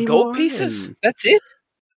anymore. 1,000 gold pieces? That's it?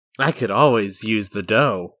 I could always use the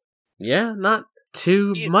dough. Yeah, not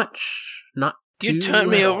too much. Not too You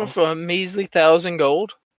turned me over for a measly 1,000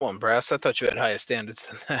 gold? Come on, Brass. I thought you had higher standards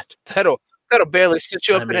than that. That'll barely set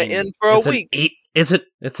you up in an inn for a week.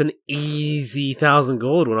 It's an easy 1,000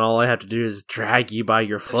 gold when all I have to do is drag you by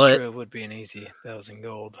your foot. That's true, it would be an easy 1,000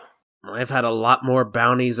 gold. I've had a lot more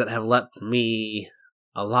bounties that have left me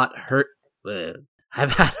a lot hurt.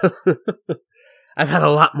 I've had a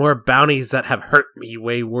lot more bounties that have hurt me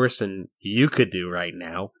way worse than you could do right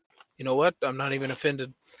now. You know what? I'm not even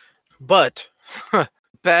offended. But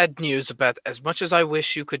bad news about as much as I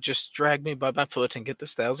wish you could just drag me by my foot and get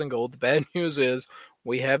this 1,000 gold. The bad news is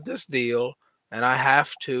we have this deal, and I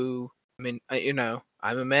have to. I mean,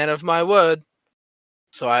 I'm a man of my word,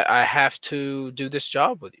 so I have to do this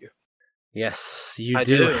job with you. Yes, you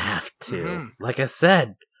do have to. Mm-hmm. Like I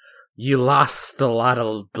said, you lost a lot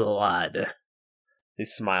of blood. He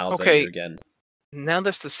smiles at you again. Now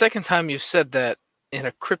that's the second time you've said that in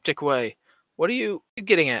a cryptic way. What are you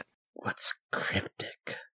getting at? What's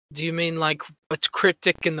cryptic? Do you mean like what's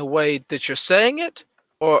cryptic in the way that you're saying it?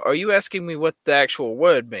 Or are you asking me what the actual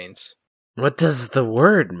word means? What does the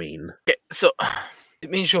word mean? Okay, so it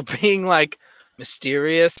means you're being like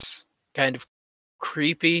mysterious, kind of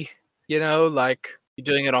creepy, like you're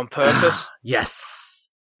doing it on purpose. Yes.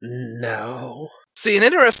 No. See, an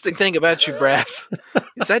interesting thing about you, Brass,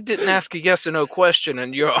 is I didn't ask a yes or no question,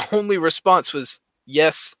 and your only response was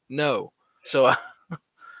yes, no. So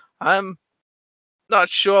I'm not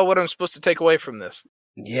sure what I'm supposed to take away from this.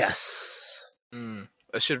 Yes.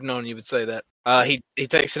 I should have known you would say that. He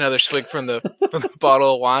takes another swig from the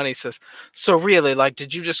bottle of wine. He says, "So really,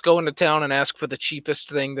 did you just go into town and ask for the cheapest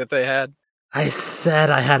thing that they had?" I said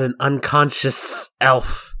I had an unconscious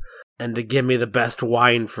elf, and to give me the best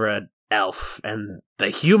wine for an elf, and the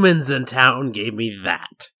humans in town gave me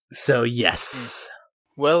that. So yes.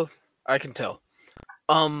 Well, I can tell.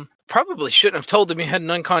 Probably shouldn't have told them you had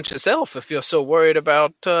an unconscious elf if you're so worried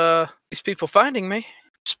about these people finding me.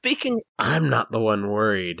 Speaking... I'm not the one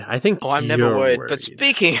worried. I think I'm never worried. But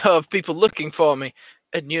speaking of people looking for me,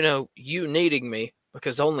 and you needing me,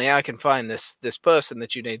 because only I can find this person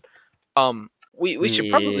that you need, we should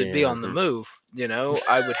probably be on the move,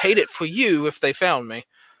 I would hate it for you if they found me,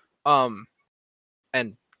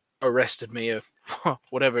 and arrested me, or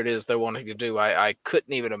whatever it is they're wanting to do. I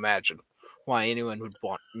couldn't even imagine why anyone would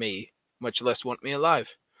want me, much less want me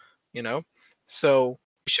alive, So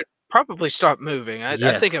we should probably start moving. I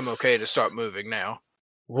think I'm okay to start moving now.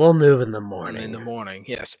 We'll move in the morning. In the morning,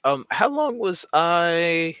 yes. How long was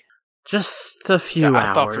I? Just a few hours.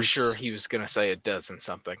 I thought for sure he was going to say a dozen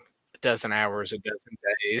something. A dozen hours, a dozen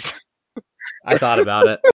days. I thought about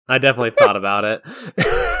it. I definitely thought about it.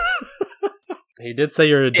 He did say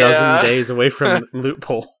you're a dozen days away from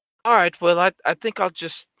loophole. All right, well, I think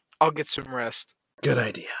I'll get some rest. Good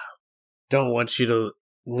idea. Don't want you to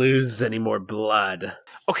lose any more blood.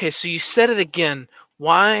 Okay, so you said it again.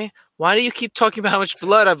 Why do you keep talking about how much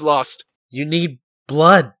blood I've lost? You need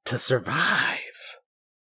blood to survive.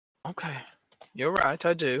 Okay, you're right,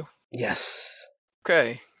 I do. Yes.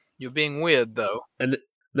 Okay, you're being weird, though. And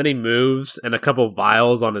then he moves, and a couple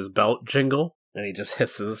vials on his belt jingle, and he just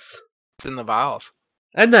hisses. It's in the vials.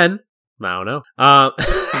 And then, I don't know.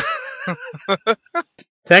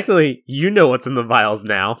 Technically, you know what's in the vials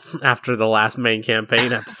now, after the last main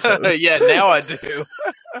campaign episode. Yeah, now I do.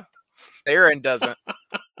 Theren doesn't.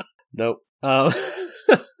 Nope.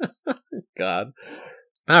 God.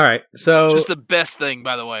 All right, so... Just the best thing,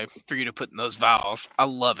 by the way, for you to put in those vials. I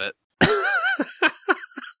love it.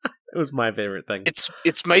 It was my favorite thing.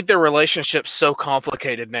 It's made their relationship so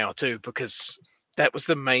complicated now, too, because that was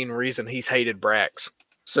the main reason he's hated Brax.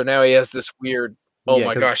 So now he has this weird,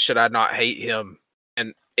 my gosh, should I not hate him?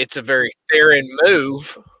 And it's a very Theren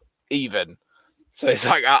move, even. So it's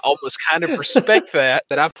like, I almost kind of respect that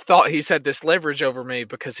I've thought he's had this leverage over me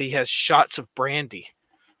because he has shots of brandy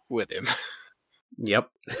with him. Yep.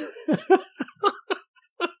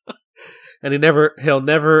 And he'll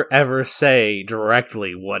never ever say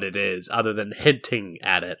directly what it is other than hinting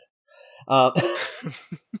at it.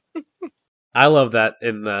 I love that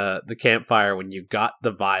in the campfire when you got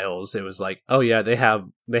the vials, it was like, oh yeah, they have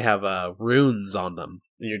runes on them.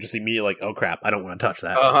 And you're just immediately like, oh crap, I don't want to touch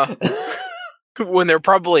that. When they're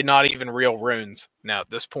probably not even real runes now at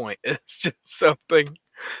this point. It's just something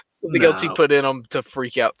else he put in them to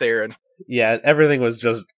freak out Theren. Yeah, everything was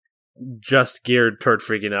just geared toward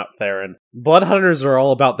freaking out Theren. Blood hunters are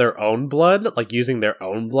all about their own blood, like using their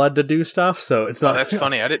own blood to do stuff, so it's not... Oh, that's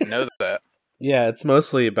funny, I didn't know that. Yeah, it's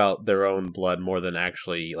mostly about their own blood more than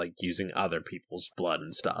actually, like, using other people's blood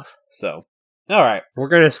and stuff. So, alright, we're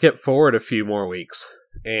gonna skip forward a few more weeks,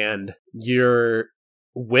 and your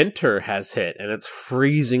winter has hit, and it's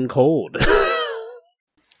freezing cold.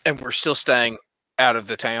 And we're still staying out of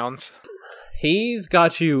the towns? He's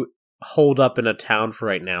got you holed up in a town for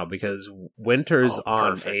right now, because winters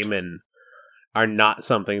on Aemon are not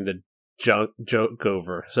something to joke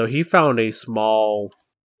over. So he found a small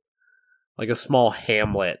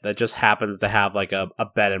hamlet that just happens to have like a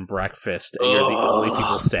bed and breakfast, and you're the only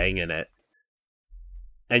people staying in it.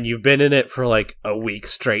 And you've been in it for like a week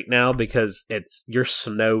straight now because you're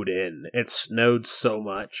snowed in. It snowed so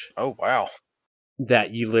much. Oh wow.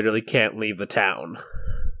 That you literally can't leave the town.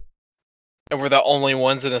 And we're the only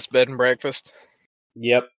ones in this bed and breakfast?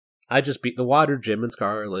 Yep. I just beat the water, Jim and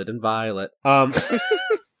Scarlet and Violet. What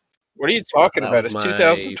are you talking about? It's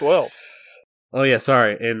 2012. Oh yeah,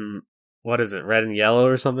 sorry. In what is it, red and yellow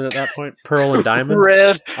or something at that point? Pearl and diamond?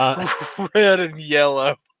 Red and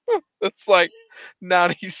yellow. That's like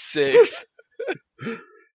 96.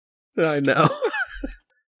 I know.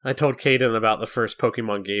 I told Caden about the first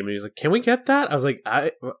Pokemon game, and he's like, "Can we get that?" I was like,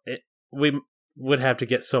 we would have to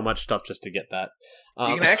get so much stuff just to get that.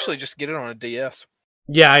 You can actually just get it on a DS.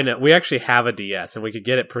 Yeah, I know. We actually have a DS, and we could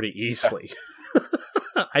get it pretty easily.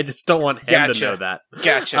 I just don't want him to know that.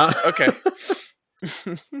 Gotcha. Okay.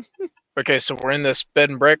 Okay, so we're in this bed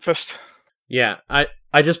and breakfast? Yeah, I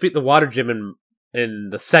just beat the water gym in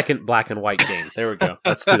the second Black and White game. There we go.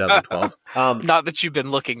 That's 2012. Not that you've been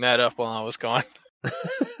looking that up while I was gone.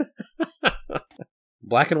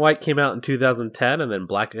 Black and White came out in 2010, and then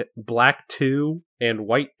Black 2 and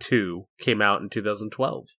White 2 came out in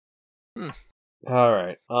 2012. All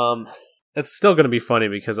right. It's still going to be funny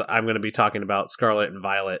because I'm going to be talking about Scarlet and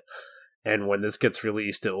Violet, and when this gets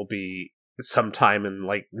released, it will be sometime in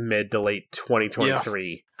like mid to late 2023.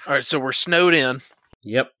 Yeah. All right, so we're snowed in.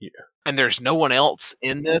 Yep. And there's no one else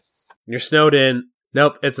in this? You're snowed in.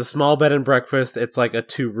 Nope, it's a small bed and breakfast. It's like a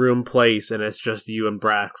 2-room place, and it's just you and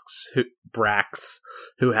Brax,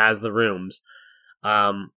 who has the rooms.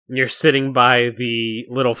 You're sitting by the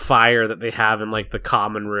little fire that they have in like the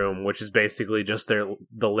common room, which is basically just the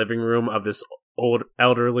living room of this old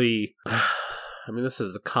elderly. I mean, this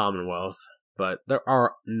is a Commonwealth, but there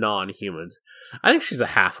are non-humans. I think she's a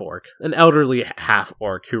half-orc, an elderly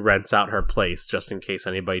half-orc who rents out her place just in case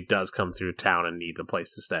anybody does come through town and needs a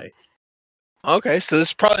place to stay. Okay, so this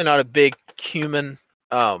is probably not a big human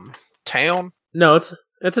town. No,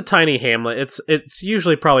 it's a tiny hamlet. It's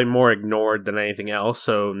usually probably more ignored than anything else,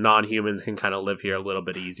 so non-humans can kind of live here a little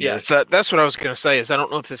bit easier. Yeah, so that's what I was going to say. Is I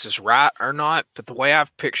don't know if this is right or not, but the way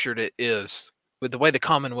I've pictured it is, with the way the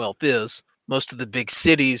Commonwealth is, most of the big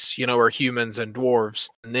cities, are humans and dwarves,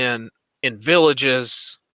 and then in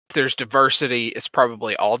villages, if there's diversity, it's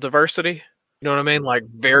probably all diversity. You know what I mean? Like,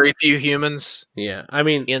 very few humans. Yeah, I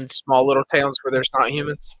mean... in small little towns where there's not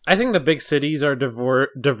humans. I think the big cities are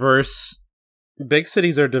diverse. Big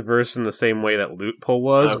cities are diverse in the same way that Lootpool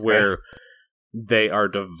was, where they are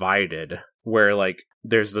divided. Where, like,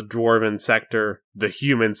 there's the dwarven sector, the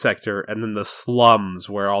human sector, and then the slums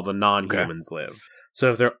where all the non-humans live.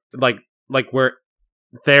 So if they're, like where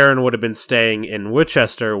Theren would have been staying in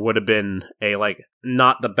Woodchester would have been a, like,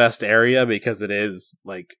 not the best area because it is,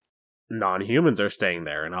 like... non-humans are staying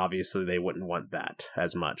there, and obviously they wouldn't want that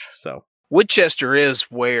as much. So Woodchester is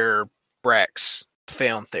where Brax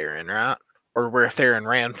found Theren, right? Or where Theren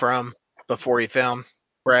ran from before he found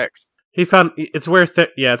Brax. It's where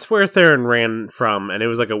Theren ran from, and it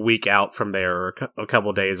was like a week out from there, or a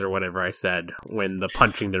couple days, or whatever I said when the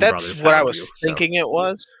Punchington brothers. That's what I was thinking. It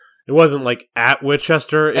was. It wasn't like at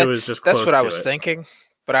Woodchester. It was just close. That's what I was thinking,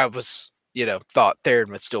 but I was, thought Theren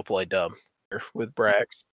would still play dumb with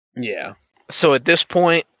Brax. Yeah. So at this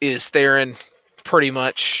point, is Theren pretty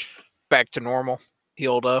much back to normal,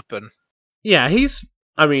 healed up, and... Yeah,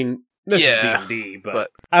 this is D&D, but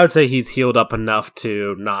I would say he's healed up enough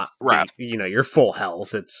to not be, your full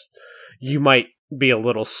health. You might be a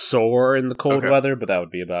little sore in the cold weather, but that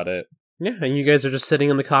would be about it. Yeah, and you guys are just sitting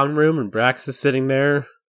in the common room, and Brax is sitting there.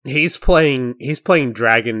 He's playing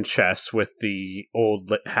dragon chess with the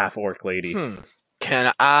old half-orc lady.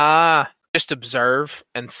 Can I just observe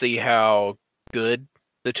and see how good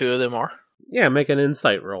the two of them are? Yeah, make an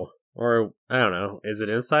insight roll. Or, I don't know, is it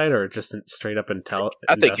insight or just straight up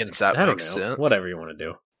I think insight I don't makes know. sense. Whatever you want to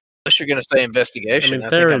do. Unless you're going to say I investigation. mean, I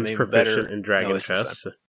think I'm Theron's even proficient better. in dragon No, it's the same. chess.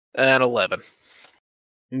 An 11.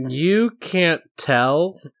 You can't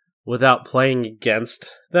tell without playing against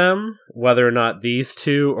them whether or not these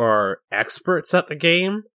two are experts at the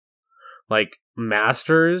game, like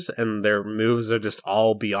masters, and their moves are just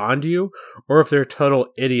all beyond you, or if they're total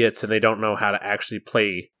idiots and they don't know how to actually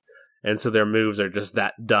play, and so their moves are just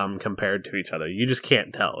that dumb compared to each other. You just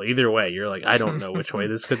can't tell. Either way, you're like, I don't know which way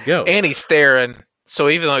this could go. And he's staring, so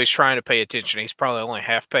even though he's trying to pay attention, he's probably only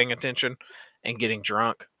half paying attention and getting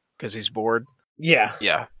drunk because he's bored. Yeah.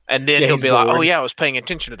 Yeah. And then Yeah, he'll he's be like, bored. oh yeah, I was paying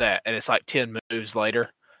attention to that. And it's like 10 moves later.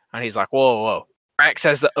 And he's like, whoa. Brax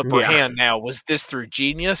has the upper hand now. Was this through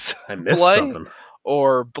genius I missed play something.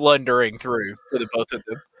 or blundering through for the both of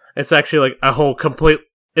them? It's actually like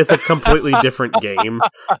it's a completely different game.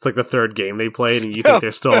 It's like the third game they played, and you think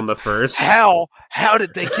they're still in the first. How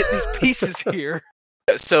did they get these pieces here?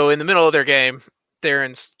 So in the middle of their game,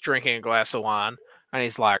 Theron's drinking a glass of wine, and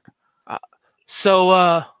he's like,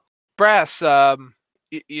 Brass,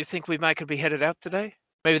 you think we might could be headed out today?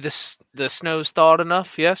 Maybe the snow's thawed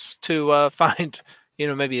enough, yes, to find,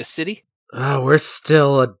 maybe a city? We're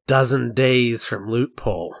still a dozen days from Loot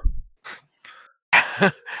Pole.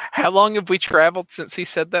 How long have we traveled since he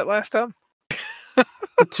said that last time?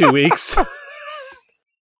 2 weeks.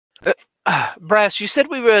 Brass, you said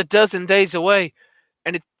we were a dozen days away,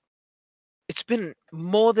 and it's been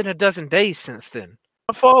more than a dozen days since then.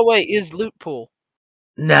 How far away is Loot Pool?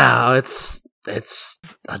 No, it's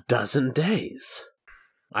a dozen days.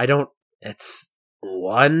 It's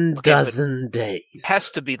one dozen days. It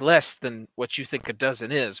has to be less than what you think a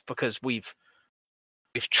dozen is, because we've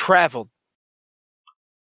traveled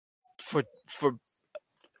for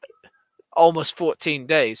almost 14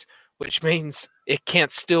 days, which means it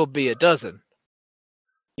can't still be a dozen.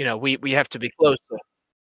 We have to be closer.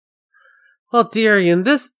 Well, dearie, in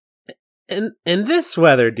this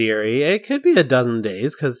weather, dearie, it could be a dozen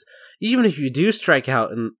days, because even if you do strike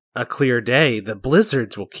out in a clear day, the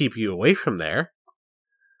blizzards will keep you away from there.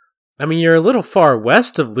 I mean, you're a little far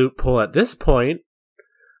west of Loot Pool at this point.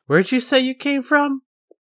 Where'd you say you came from?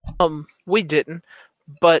 We didn't,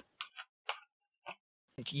 but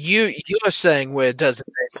you're saying we're a dozen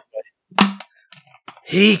days away.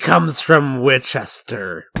 He comes from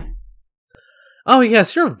Winchester. Oh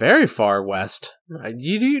yes, you're very far west.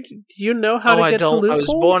 Do you know how to get to Loot Pool? I was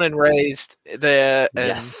born and raised there, and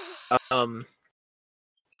yes.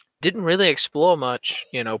 Didn't really explore much.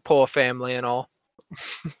 Poor family and all.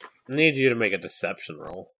 I need you to make a deception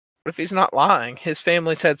roll. What if he's not lying? His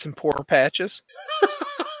family's had some poor patches.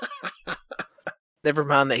 Never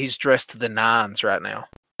mind that he's dressed to the nines right now.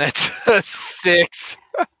 That's a 6.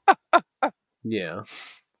 Yeah.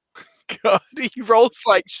 God, he rolls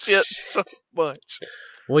like shit so much.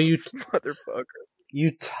 Well, motherfucker.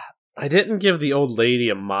 I didn't give the old lady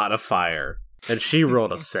a modifier, and she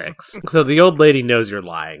rolled a 6. So the old lady knows you're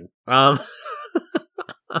lying.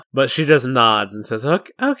 But she just nods and says,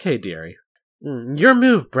 "Okay, dearie. Your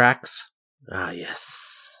move, Brax." Ah,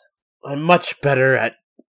 yes. I'm much better at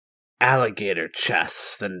alligator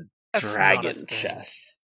chess than dragon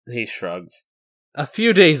chess. He shrugs. A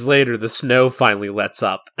few days later, the snow finally lets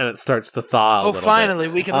up, and it starts to thaw a little finally,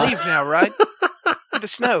 bit. We can leave now, right? The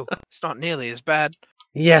snow. It's not nearly as bad.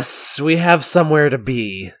 Yes, we have somewhere to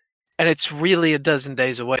be. And it's really a dozen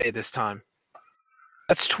days away this time.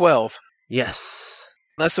 That's 12. Yes.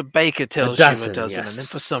 Unless a baker tells you a dozen, yes. And then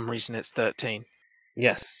for some reason it's 13.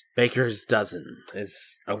 Yes, baker's dozen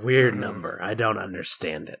is a weird number. I don't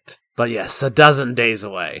understand it. But yes, a dozen days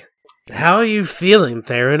away. How are you feeling,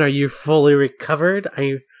 Theren? Are you fully recovered?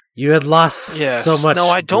 You had lost so much No,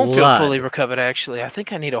 I don't blood. feel fully recovered, actually. I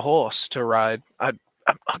think I need a horse to ride. I'm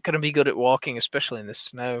not going to be good at walking, especially in the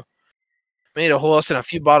snow. I need a horse and a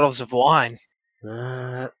few bottles of wine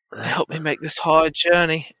to help me make this hard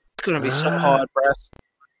journey. It's going to be so hard, Brass.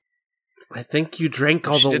 I think you drank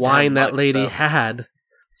all the wine that lady had,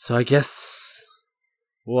 so I guess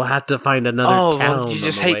we'll have to find another town. Oh, you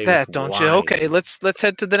just hate that, don't you? Okay, let's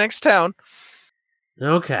head to the next town.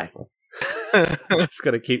 Okay. I'm just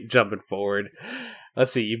gonna keep jumping forward.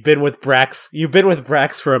 Let's see. You've been with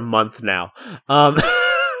Brax for a month now.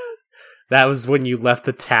 That was when you left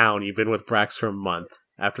the town. You've been with Brax for a month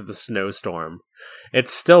after the snowstorm.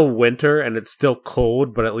 It's still winter and it's still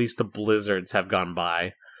cold, but at least the blizzards have gone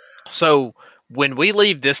by. So when we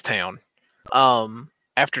leave this town,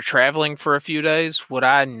 after traveling for a few days, would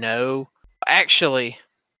I know? Actually,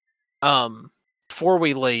 before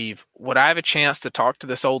we leave, would I have a chance to talk to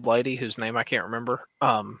this old lady whose name I can't remember?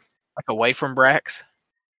 Like away from Brax?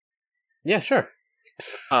 Yeah, sure.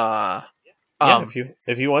 Yeah,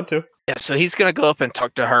 If you want to. Yeah, so he's gonna go up and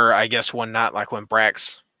talk to her, I guess, one night, like when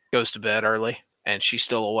Brax goes to bed early and she's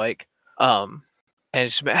still awake. And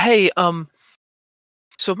she's like, hey,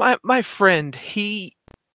 so my friend, he's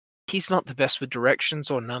not the best with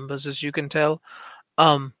directions or numbers, as you can tell.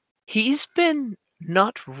 He's been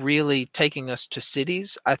not really taking us to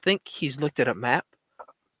cities. I think he's looked at a map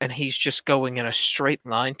and he's just going in a straight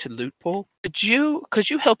line to Loot Pool. Could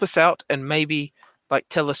you help us out and maybe like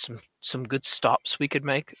tell us some good stops we could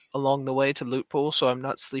make along the way to Loot Pool so I'm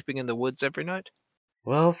not sleeping in the woods every night?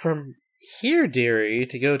 Well, from here, dearie,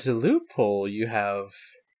 to go to Loophole, you have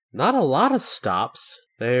not a lot of stops.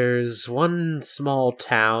 There's one small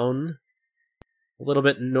town a little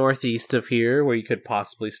bit northeast of here where you could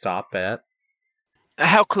possibly stop at.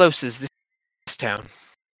 How close is this town?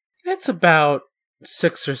 It's about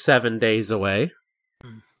 6 or 7 days away.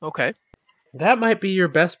 Okay. That might be your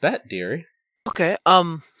best bet, dearie. Okay.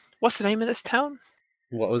 What's the name of this town?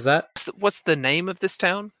 What was that? What's the name of this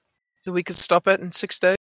town that we could stop at in 6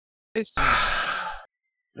 days?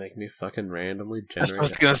 Make me fucking randomly generate I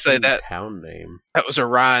was gonna say that town name. That was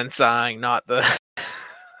Orion sighing, not the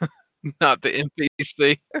not the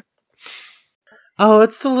NPC. Oh,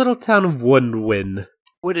 it's the little town of Woodwind.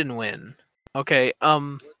 Wooden. Okay.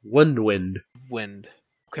 Woodwind. Wind.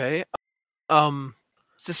 Okay.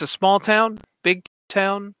 Is this a small town? Big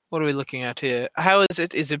town? What are we looking at here? How is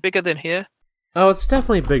it? Is it bigger than here? Oh, it's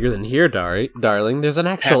definitely bigger than here, darling. There's an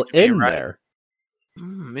actual be, inn right? there.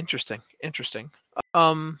 Interesting.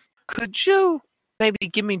 Could you maybe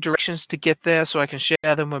give me directions to get there so I can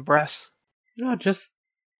share them with Brass? No, just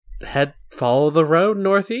follow the road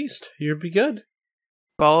northeast. You'll be good.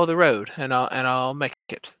 Follow the road, and I'll make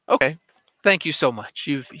it. Okay. Thank you so much.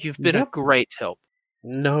 You've been a great help.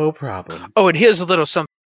 No problem. Oh, and here's a little something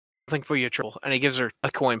for your trouble. And he gives her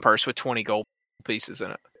a coin purse with 20 gold pieces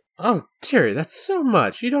in it. Oh, dearie, that's so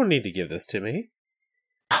much. You don't need to give this to me.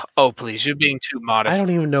 Oh, please, you're being too modest. I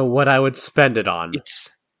don't even know what I would spend it on.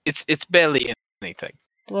 It's barely anything.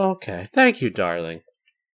 Okay, thank you, darling.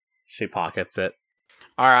 She pockets it.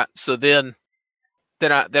 All right, so then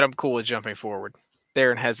I'm cool with jumping forward.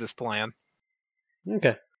 Theren has this plan.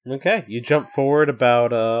 Okay. You jump forward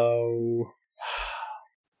about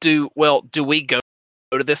Do we go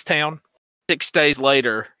to this town? 6 days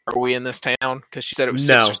later, are we in this town? Because she said it was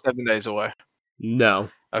 6 or 7 days away. No.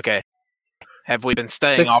 Okay. Have we been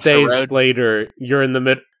staying 6 off the road? 6 days later, you're in the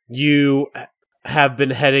mid. You have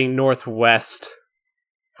been heading northwest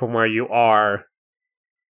from where you are,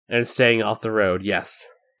 and staying off the road. Yes.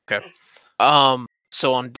 Okay.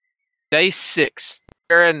 So on day 6,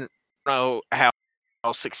 Theren, I don't know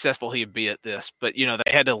how successful he'd be at this, but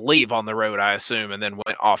they had to leave on the road, I assume, and then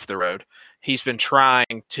went off the road. He's been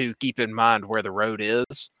trying to keep in mind where the road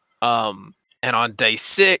is. And on day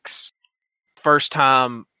 6, first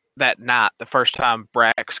time that night, the first time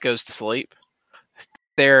Brax goes to sleep,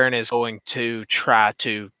 Theren is going to try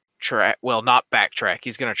to not backtrack.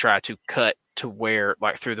 He's going to try to cut to where,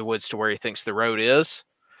 like through the woods to where he thinks the road is,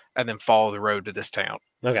 and then follow the road to this town.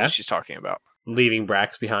 Okay. That she's talking about. Leaving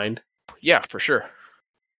Brax behind. Yeah, for sure.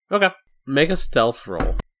 Okay. Make a stealth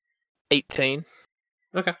roll. 18.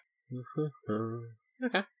 Okay.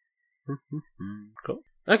 Okay. Cool.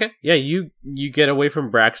 Okay. Yeah, you get away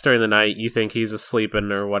from Brax during the night. You think he's asleep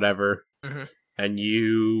or whatever. Mm-hmm. And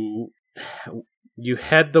you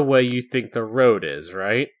head the way you think the road is,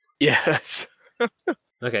 right? Yes.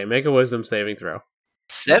 Okay, make a wisdom saving throw.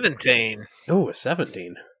 17. Oh, a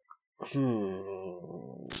 17.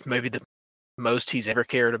 It's maybe the most he's ever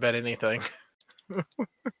cared about anything.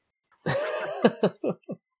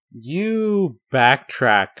 You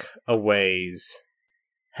backtrack a ways,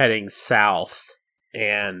 heading south,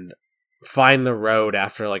 and find the road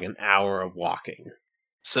after like an hour of walking.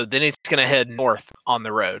 So then he's going to head north on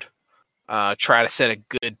the road. Try to set a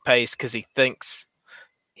good pace because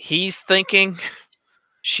he's thinking,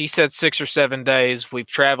 she said 6 or 7 days. We've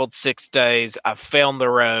traveled 6 days. I've found the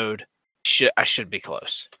road. I should be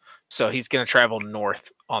close. So he's going to travel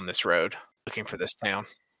north on this road, looking for this town.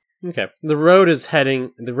 Okay. The road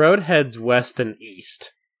heads west and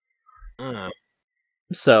east.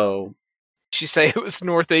 So. Did she say it was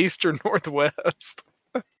northeast or northwest?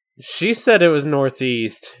 She said it was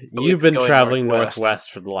northeast. You've been traveling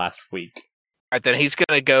northwest for the last week. All right, then he's going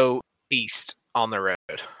to go east on the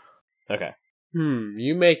road. Okay.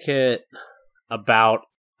 You make it about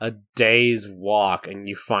a day's walk and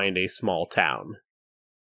you find a small town.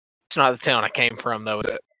 It's not the town I came from, though, is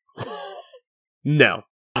it? No.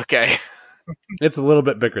 Okay. It's a little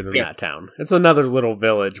bit bigger than Yeah. that town. It's another little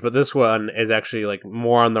village, but this one is actually like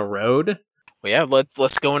more on the road. Well, yeah,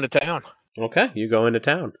 let's go into town. Okay, you go into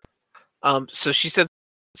town. So she said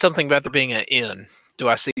something about there being an inn. Do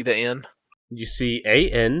I see the inn? You see a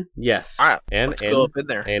inn, yes. All right, and let's go up in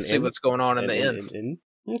there and see inn, what's going on in the inn. inn.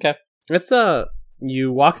 Okay. It's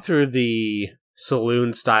you walk through the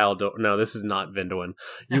saloon style door. No, this is not Vinduin.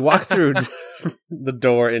 You walk through the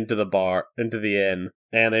door into the bar, into the inn,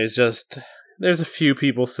 and there's a few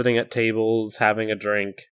people sitting at tables having a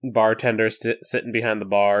drink. Bartender sitting behind the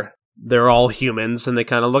bar. They're all humans, and they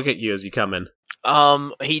kind of look at you as you come in.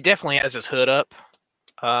 He definitely has his hood up,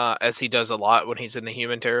 as he does a lot when he's in the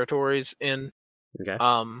human territories in Okay.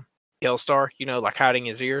 Hellstar. Like hiding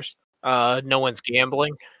his ears. No one's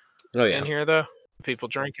gambling Oh yeah. in here though. People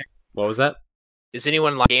drinking. What was that? Is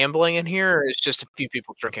anyone like gambling in here, or is just a few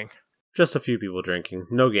people drinking? Just a few people drinking.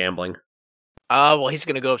 No gambling. Well, he's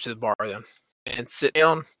gonna go up to the bar then and sit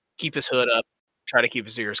down, keep his hood up, try to keep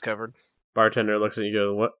his ears covered. Bartender looks at you and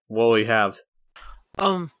goes, What will we have?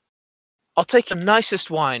 I'll take the nicest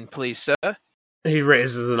wine, please, sir. He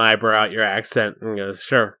raises an eyebrow at your accent and goes,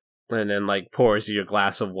 sure. And then, pours you a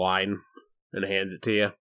glass of wine and hands it to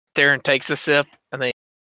you. Theren takes a sip, and then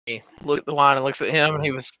he looks at the wine and looks at him, and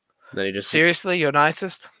he was, Then he just, seriously, your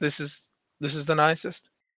nicest? This is the nicest?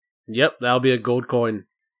 Yep, that'll be a gold coin.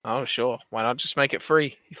 Oh, sure. Why not just make it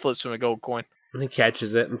free? He flips him a gold coin. And he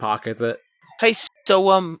catches it and pockets it. Hey,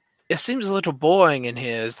 so, it seems a little boring in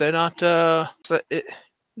here. Is there not,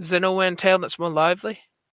 is there nowhere in town that's more lively?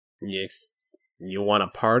 Yes. You want a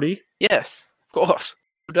party? Yes, of course.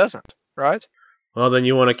 Who doesn't, right? Well, then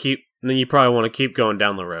you probably want to keep going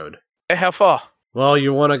down the road. Hey, how far? Well,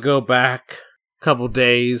 you want to go back a couple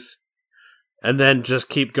days, and then just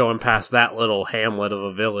keep going past that little hamlet of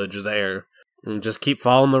a village there, and just keep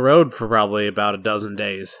following the road for probably about a dozen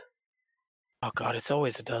days. Oh god, it's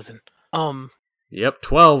always a dozen. Yep,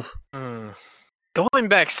 12. Going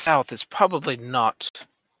back south is probably not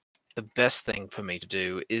the best thing for me to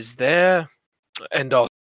do. Is there... And also,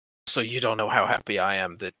 you don't know how happy I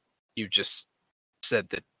am that you just said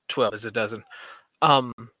that 12 is a dozen.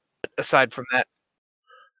 Aside from that...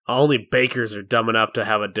 Only bakers are dumb enough to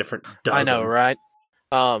have a different dozen. I know, right?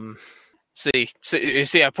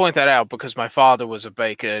 See, I point that out because my father was a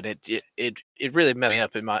baker, and it really messed me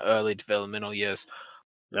up in my early developmental years.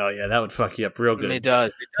 Oh yeah, that would fuck you up real good. It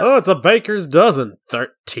does. Oh, it's a baker's dozen.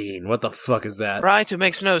 13. What the fuck is that? Right? It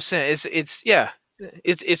makes no sense.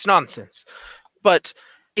 It's nonsense. But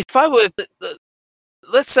if I were,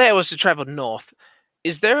 let's say I was to travel north,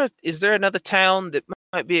 is there another town that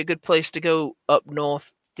might be a good place to go up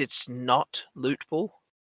north that's not Lootpool?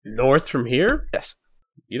 North from here? Yes.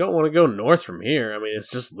 You don't want to go north from here. I mean, it's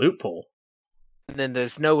just Lootpool. And then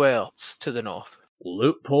there's nowhere else to the north.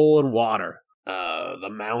 Lootpool and water. The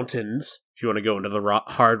mountains. If you want to go into the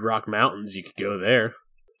Hard Rock Mountains, you could go there.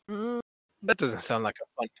 That doesn't sound like a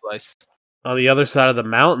fun place. On the other side of the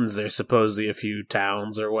mountains, there's supposedly a few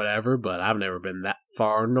towns or whatever, but I've never been that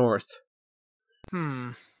far north.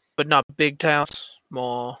 But not big towns?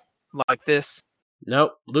 More like this?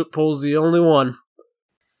 Nope, Lootpool's the only one.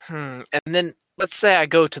 And then, let's say I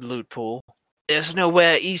go to Lootpool. There's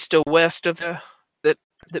nowhere east or west of there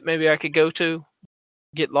that maybe I could go to?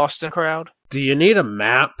 Get lost in a crowd? Do you need a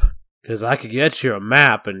map? Because I could get you a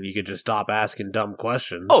map and you could just stop asking dumb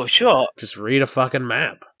questions. Oh, sure. Just read a fucking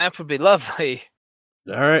map. That would be lovely.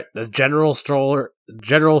 Alright, the general store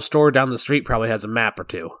down the street probably has a map or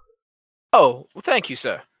two. Oh, well, thank you,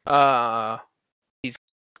 sir. He's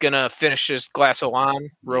gonna finish his glass of wine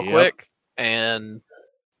real quick and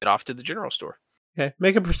get off to the general store. Okay,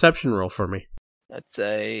 make a perception roll for me. That's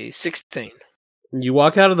a 16. You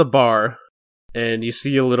walk out of the bar, and you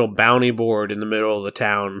see a little bounty board in the middle of the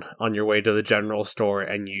town on your way to the general store,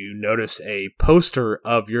 and you notice a poster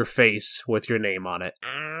of your face with your name on it.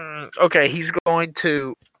 Okay, he's going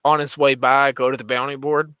to, on his way by, go to the bounty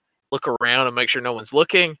board, look around and make sure no one's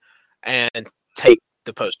looking, and take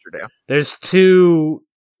the poster down. There's two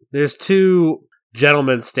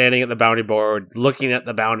gentlemen standing at the bounty board looking at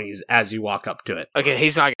the bounties as you walk up to it. Okay,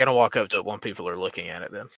 he's not going to walk up to it when people are looking at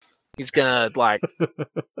it then. He's going to,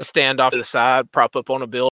 stand off to the side, prop up on a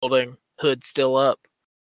building, hood still up,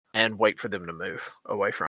 and wait for them to move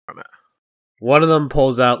away from it. One of them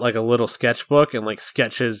pulls out, a little sketchbook and,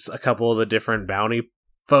 sketches a couple of the different bounty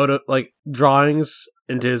photo, drawings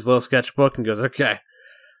into his little sketchbook and goes, okay,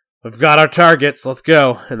 we've got our targets, let's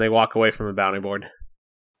go. And they walk away from the bounty board.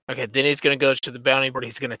 Okay, then he's going to go to the bounty board.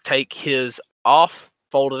 He's going to take his off,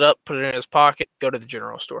 fold it up, put it in his pocket, go to the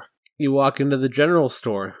general store. You walk into the general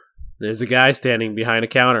store. There's a guy standing behind a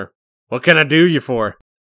counter. What can I do you for?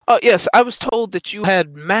 Oh, yes, I was told that you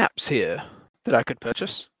had maps here that I could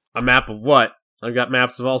purchase. A map of what? I've got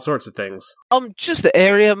maps of all sorts of things. Just the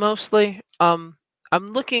area mostly. I'm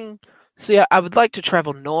looking. See, I would like to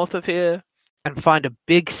travel north of here and find a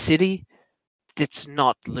big city that's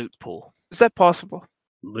not Loot Pool. Is that possible?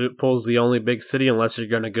 Loot Pool's the only big city unless you're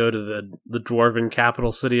going to go to the dwarven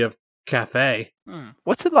capital city of Cathay,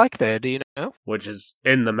 What's it like there? Do you know? which is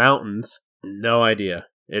in the mountains. No idea.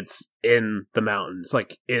 It's in the mountains,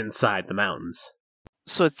 like inside the mountains.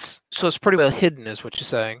 So it's pretty well hidden, is what you're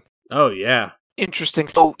saying. Oh, yeah. Interesting.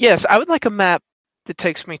 So yes, I would like a map that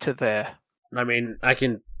takes me to there. I mean, I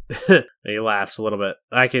can... He laughs a little bit.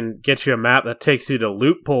 I can get you a map that takes you to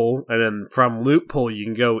Loot Pool, and then from Loot Pool you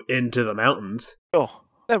can go into the mountains. Oh,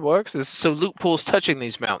 that works. So Loot Pool's touching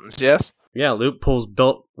these mountains, yes? Yeah, Loot Pool's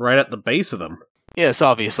built right at the base of them. Yes,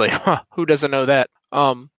 obviously. Who doesn't know that?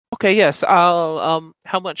 Okay, yes. I'll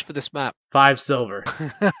how much for this map? 5 silver.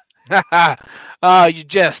 You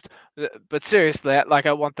jest. But seriously,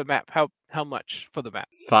 I want the map. How much for the map?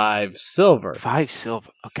 5 silver. 5 silver.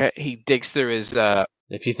 Okay. He digs through his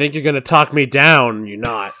If you think you're gonna talk me down, you're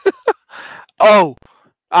not. Oh,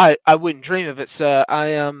 I wouldn't dream of it, sir.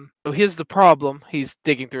 Oh, here's the problem. He's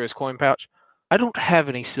digging through his coin pouch. I don't have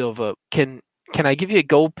any silver. Can I give you a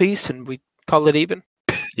gold piece and we call it even?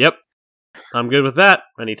 Yep. I'm good with that.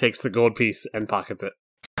 And he takes the gold piece and pockets it.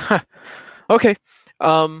 Okay.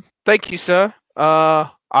 Thank you, sir.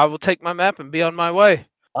 I will take my map and be on my way.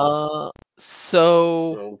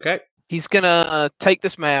 So Okay. he's gonna take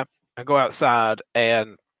this map and go outside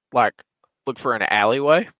and look for an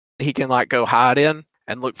alleyway he can go hide in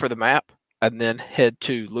and look for the map and then head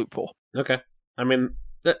to Loot Pool. Okay. I mean,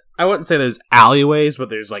 I wouldn't say there's alleyways, but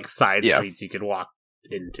there's side streets you could walk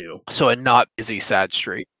into. So a not busy side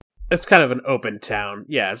street. It's kind of an open town.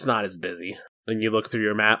 Yeah, it's not as busy. And you look through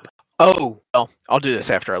your map. Oh, well, I'll do this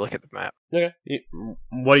after I look at the map. Okay.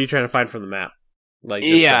 What are you trying to find from the map?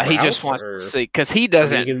 Yeah, he just wants to see, because he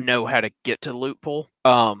doesn't know how to get to Loot Pool.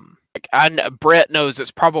 Brett knows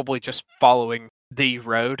it's probably just following the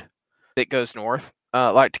road that goes north,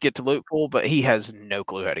 to get to Loot Pool, but he has no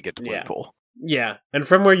clue how to get to Loot Pool. Yeah, and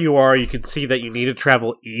from where you are, you can see that you need to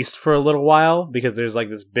travel east for a little while, because there's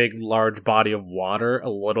this big, large body of water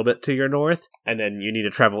a little bit to your north, and then you need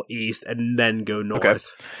to travel east and then go north. Okay.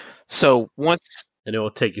 So once... And it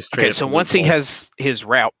will take you straight up so once he has his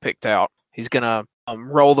route picked out, he's going to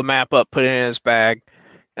roll the map up, put it in his bag,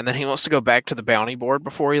 and then he wants to go back to the bounty board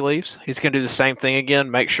before he leaves. He's going to do the same thing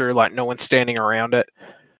again, make sure no one's standing around it.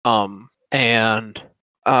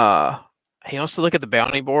 He wants to look at the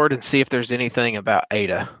bounty board and see if there's anything about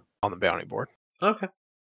Ada on the bounty board. Okay.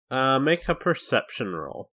 Make a perception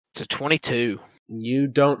roll. It's a 22. You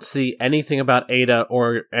don't see anything about Ada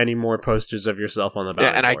or any more posters of yourself on the bounty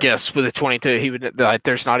board. And I guess with a 22, he would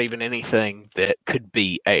there's not even anything that could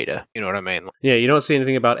be Ada. You know what I mean? Yeah, you don't see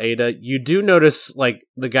anything about Ada. You do notice,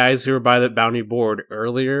 the guys who were by the bounty board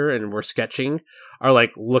earlier and were sketching are,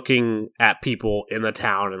 looking at people in the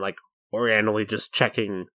town and, randomly just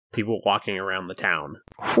checking people walking around the town.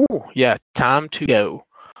 Whew, yeah, time to go.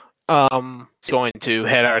 He's going to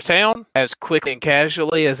head out of town as quickly and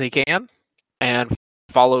casually as he can and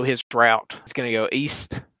follow his route. He's going to go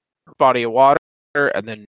east, body of water, and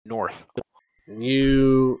then north.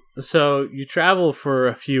 You travel for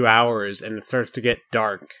a few hours and it starts to get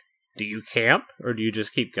dark. Do you camp or do you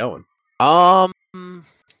just keep going?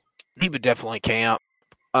 He would definitely camp.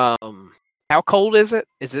 How cold is it?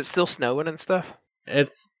 Is it still snowing and stuff?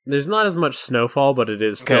 There's not as much snowfall, but it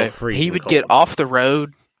is still freezing. He would cold. get off the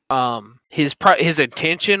road. His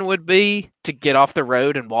intention would be to get off the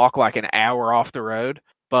road and walk an hour off the road,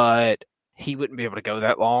 but he wouldn't be able to go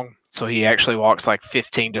that long. So he actually walks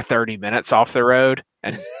 15 to 30 minutes off the road,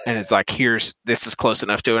 and it's this is close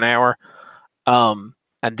enough to an hour. And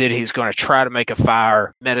then he's going to try to make a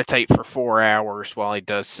fire, meditate for 4 hours while he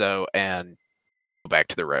does so, and go back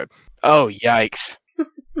to the road. Oh, yikes.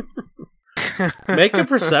 Make a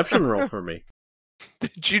perception roll for me.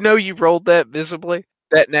 Did you know you rolled that visibly?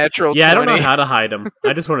 That natural 20? I don't know how to hide them.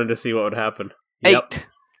 I just wanted to see what would happen. 8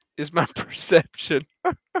 is my perception.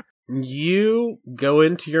 You go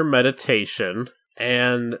into your meditation,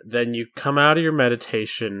 and then you come out of your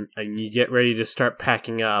meditation, and you get ready to start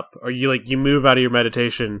packing up. Or you move out of your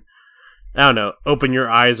meditation, I don't know, open your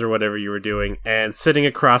eyes or whatever you were doing, and sitting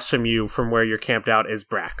across from you from where you're camped out is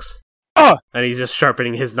Brax. Oh! And he's just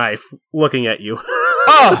sharpening his knife, looking at you.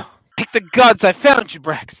 Oh! Thank the gods I found you,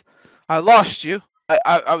 Brax. I lost you.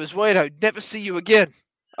 I was worried I'd never see you again.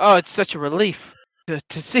 Oh, it's such a relief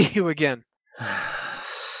to see you again.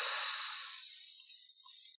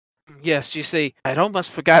 Yes, you see, I'd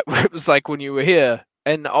almost forgot what it was like when you were here.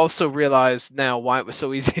 and also realize now why it was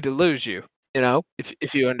so easy to lose you.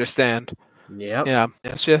 If you understand. Yep. Yeah.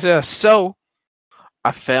 Yes. So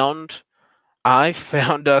I found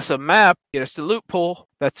us a map, get us to loot pool.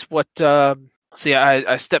 That's what. See,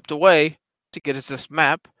 I stepped away to get us this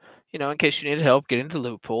map, in case you needed help getting to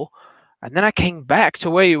loot pool. And then I came back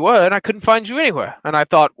to where you were, and I couldn't find you anywhere. And I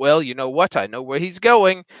thought, well, you know what? I know where he's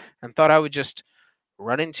going, and thought I would just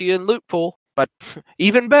run into you in loot pool. But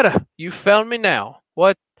even better, you found me now.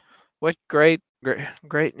 What great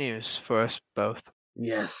news for us both.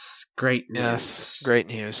 Yes, great news. Yes, great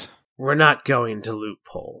news. We're not going to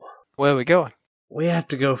Loophole. Where are we going? We have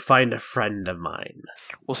to go find a friend of mine.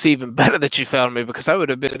 Well, see, even better that you found me, because I would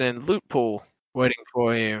have been in loot pool waiting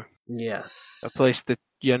for you. Yes. A place that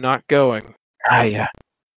you're not going. Ah, yeah.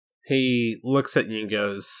 He looks at you and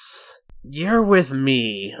goes, "You're with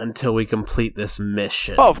me until we complete this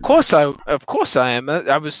mission." Oh, of course I am.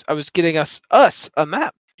 I was getting us a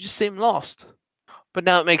map. You just seemed lost. But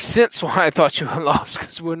now it makes sense why I thought you were lost,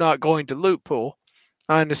 because we're not going to loot pool.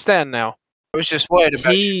 I understand now. I was just worried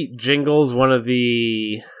about you. He jingles one of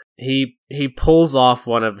the... He pulls off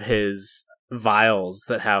one of his vials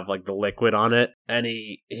that have like the liquid on it, and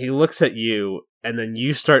he looks at you, and then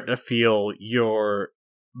you start to feel your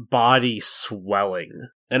body swelling,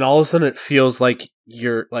 and all of a sudden it feels like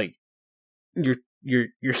your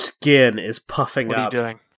skin is puffing up. What are you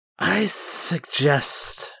doing? I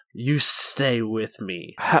suggest you stay with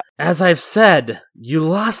me. As I've said, you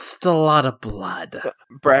lost a lot of blood.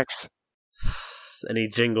 Brax. And he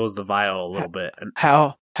jingles the vial a little bit. And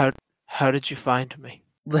How did you find me?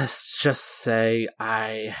 let's just say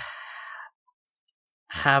I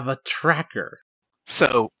have a tracker.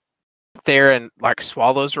 So Theren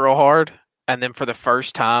swallows real hard, and then for the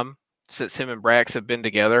first time since him and Brax have been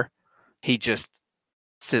together, he just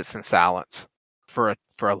sits in silence for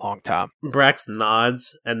a long time. Brax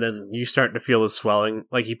nods, and then you start to feel the swelling.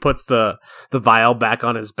 Like he puts the vial back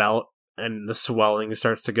on his belt, and the swelling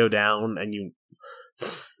starts to go down, and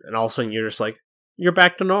all of a sudden you're just like, you're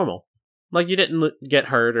back to normal. Like you didn't get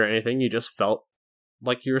hurt or anything, you just felt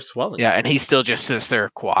like you were swelling. Yeah, and he still just sits there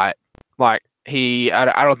quiet. Like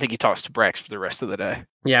I don't think he talks to Brax for the rest of the day.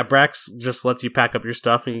 Yeah, Brax just lets you pack up your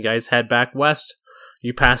stuff and you guys head back west.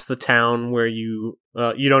 You pass the town where you're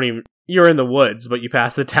in the woods, but you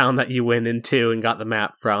pass the town that you went into and got the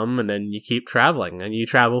map from, and then you keep traveling, and you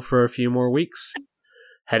travel for a few more weeks,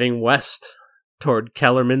 heading west toward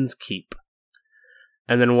Kellerman's Keep.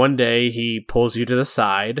 And then one day he pulls you to the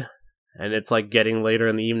side, and it's like getting later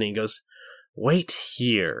in the evening. He goes, "Wait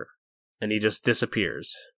here," and he just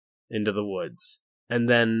disappears into the woods. And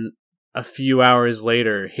then a few hours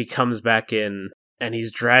later, he comes back in, and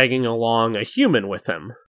he's dragging along a human with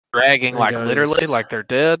him. Dragging, literally, like they're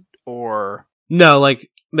dead, or... No,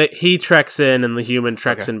 he treks in, and the human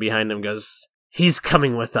treks in behind him, goes, "He's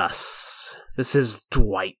coming with us. This is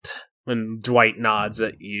Dwight." And Dwight nods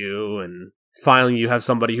at you, and finally you have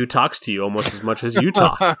somebody who talks to you almost as much as you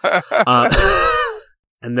talk.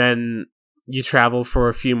 And then you travel for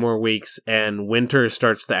a few more weeks, and winter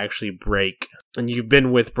starts to actually break. And you've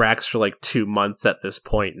been with Brax for 2 months at this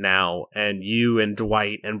point now, and you and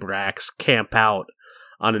Dwight and Brax camp out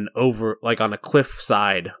on on a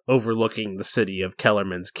cliffside overlooking the city of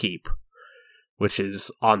Kellerman's Keep, which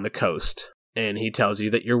is on the coast. And he tells you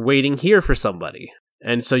that you're waiting here for somebody.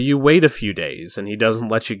 And so you wait a few days, and he doesn't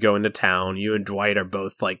let you go into town. You and Dwight are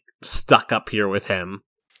both stuck up here with him.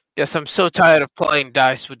 Yes, I'm so tired of playing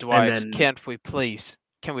dice with Dwight. Then, Can we please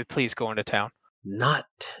go into town? Not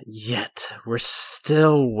yet. We're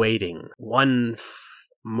still waiting. One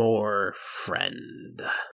more friend.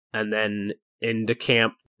 And then into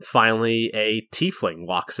camp, finally a tiefling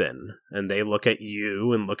walks in, and they look at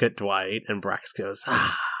you and look at Dwight, and Brax goes,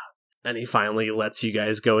 "Ah." And he finally lets you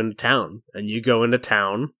guys go into town, and you go into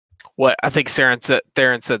town. What? I think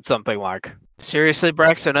Theren said something like, "Seriously,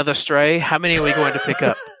 Brax, another stray? How many are we going to pick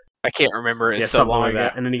up?" I can't remember. It's so long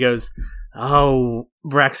ago. And then he goes, "Oh,"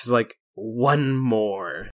 Brax is like, "One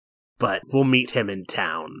more, but we'll meet him in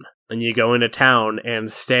town." And you go into town,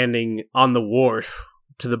 and standing on the wharf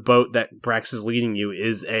to the boat that Brax is leading you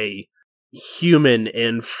is a human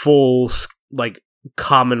in full,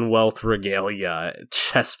 Commonwealth regalia,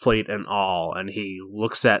 chestplate and all, and he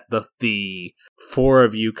looks at the four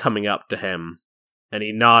of you coming up to him, and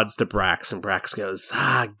he nods to Brax, and Brax goes,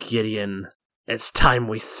 "Ah, Gideon, it's time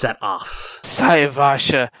we set off."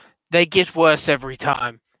 Sayavasha, they get worse every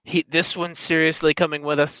time. This one's seriously coming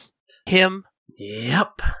with us? Him?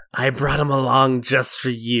 Yep, I brought him along just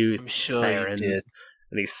for you, I'm sure Theren. you did.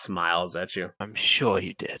 And he smiles at you. I'm sure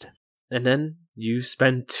you did. And then you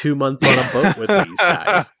spend 2 months on a boat with these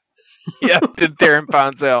guys. Yeah, and Theren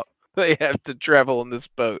finds out they have to travel in this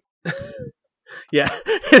boat. Yeah,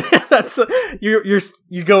 that's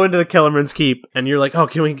you go into the Kellerman's Keep and you're like, oh,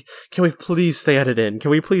 can we please stay at it in? Can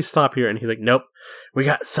we please stop here? And he's like, nope, we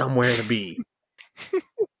got somewhere to be.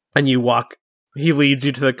 And you walk. He leads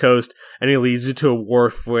you to the coast, and he leads you to a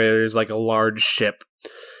wharf where there's like a large ship,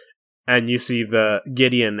 and you see the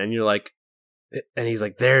Gideon, and you're like, and he's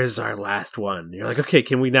like, there's our last one. And you're like, okay,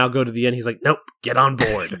 can we now go to the end? He's like, nope, get on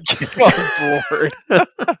board. Get on board.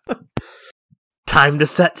 Time to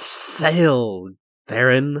set sail,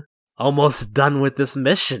 Theren. Almost done with this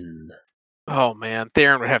mission. Oh man,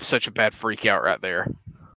 Theren would have such a bad freak out right there.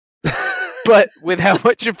 But with how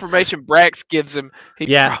much information Brax gives him, he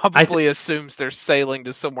probably assumes they're sailing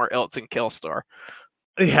to somewhere else in Kelstar.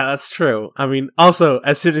 Yeah, that's true. I mean, also,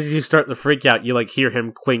 as soon as you start the freak out, you like hear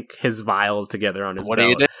him clink his vials together on his What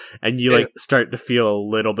belt, do you do? and you like start to feel a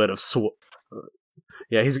little bit of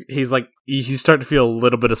yeah, he's like you start to feel a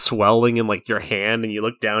little bit of swelling in like your hand, and you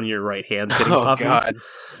look down, and your right hand's getting puffy. God.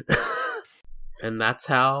 And that's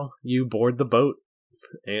how you board the boat,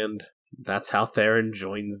 and that's how Theren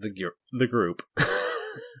joins the group.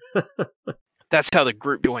 That's how the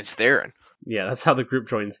group joins Theren. Yeah, that's how the group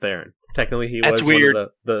joins Theren. Technically, he That's was weird. one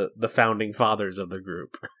of the founding fathers of the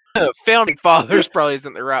group. Founding fathers probably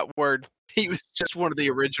isn't the right word. He was just one of the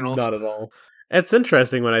originals. Not at all. It's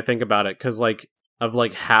interesting when I think about it, because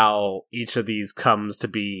of how each of these comes to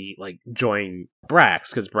be join Brax,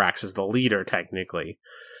 because Brax is the leader technically,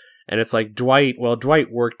 and it's like Dwight. Well,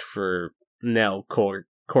 Dwight worked for Nell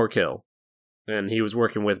Corkill, and he was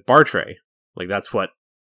working with Bartray.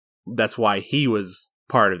 That's why he was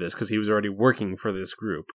part of this, because he was already working for this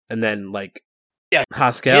group. And then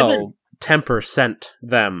Haskell Temper sent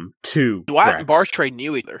them to Dwight Brax. and Bartray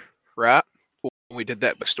knew either, right? When we did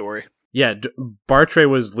that story. Yeah, Bartray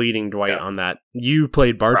was leading Dwight on that. You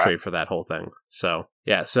played Bartray for that whole thing. So,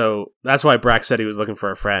 yeah, so that's why Brax said he was looking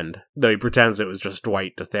for a friend, though he pretends it was just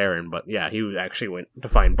Dwight to Theren, but yeah, he actually went to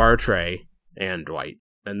find Bartray and Dwight.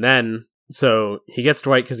 And then, so he gets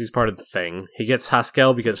Dwight because he's part of the thing. He gets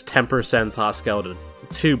Haskell because Temper sends Haskell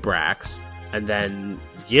to Brax. And then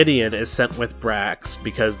Gideon is sent with Brax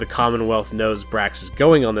because the Commonwealth knows Brax is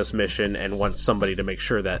going on this mission and wants somebody to make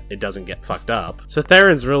sure that it doesn't get fucked up. So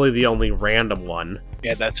Theron's really the only random one.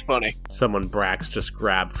 Yeah, that's funny. Someone Brax just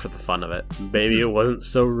grabbed for the fun of it. Maybe it wasn't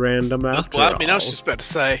so random after all. I was just about to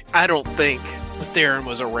say, I don't think Theren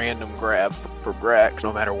was a random grab for Brax,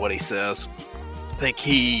 no matter what he says. I think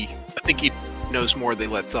he knows more than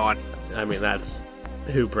he lets on. I mean, that's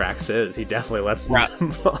who Brax is. He definitely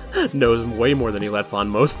knows way more than he lets on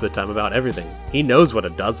most of the time about everything. He knows what a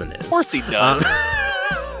dozen is. Of course he does.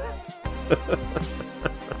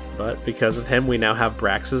 But because of him, we now have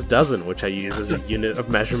Brax's dozen, which I use as a unit of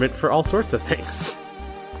measurement for all sorts of things.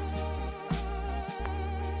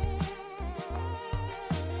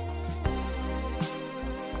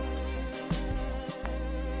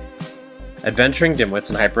 Adventuring Dimwits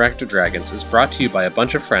and Hyperactive Dragons is brought to you by a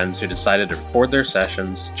bunch of friends who decided to record their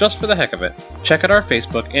sessions just for the heck of it. Check out our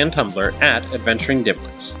Facebook and Tumblr at Adventuring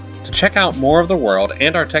Dimwits. To check out more of the world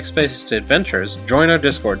and our text-based adventures, join our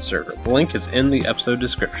Discord server. The link is in the episode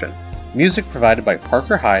description. Music provided by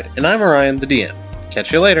Parker Hyde, and I'm Orion, the DM.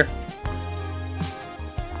 Catch you later.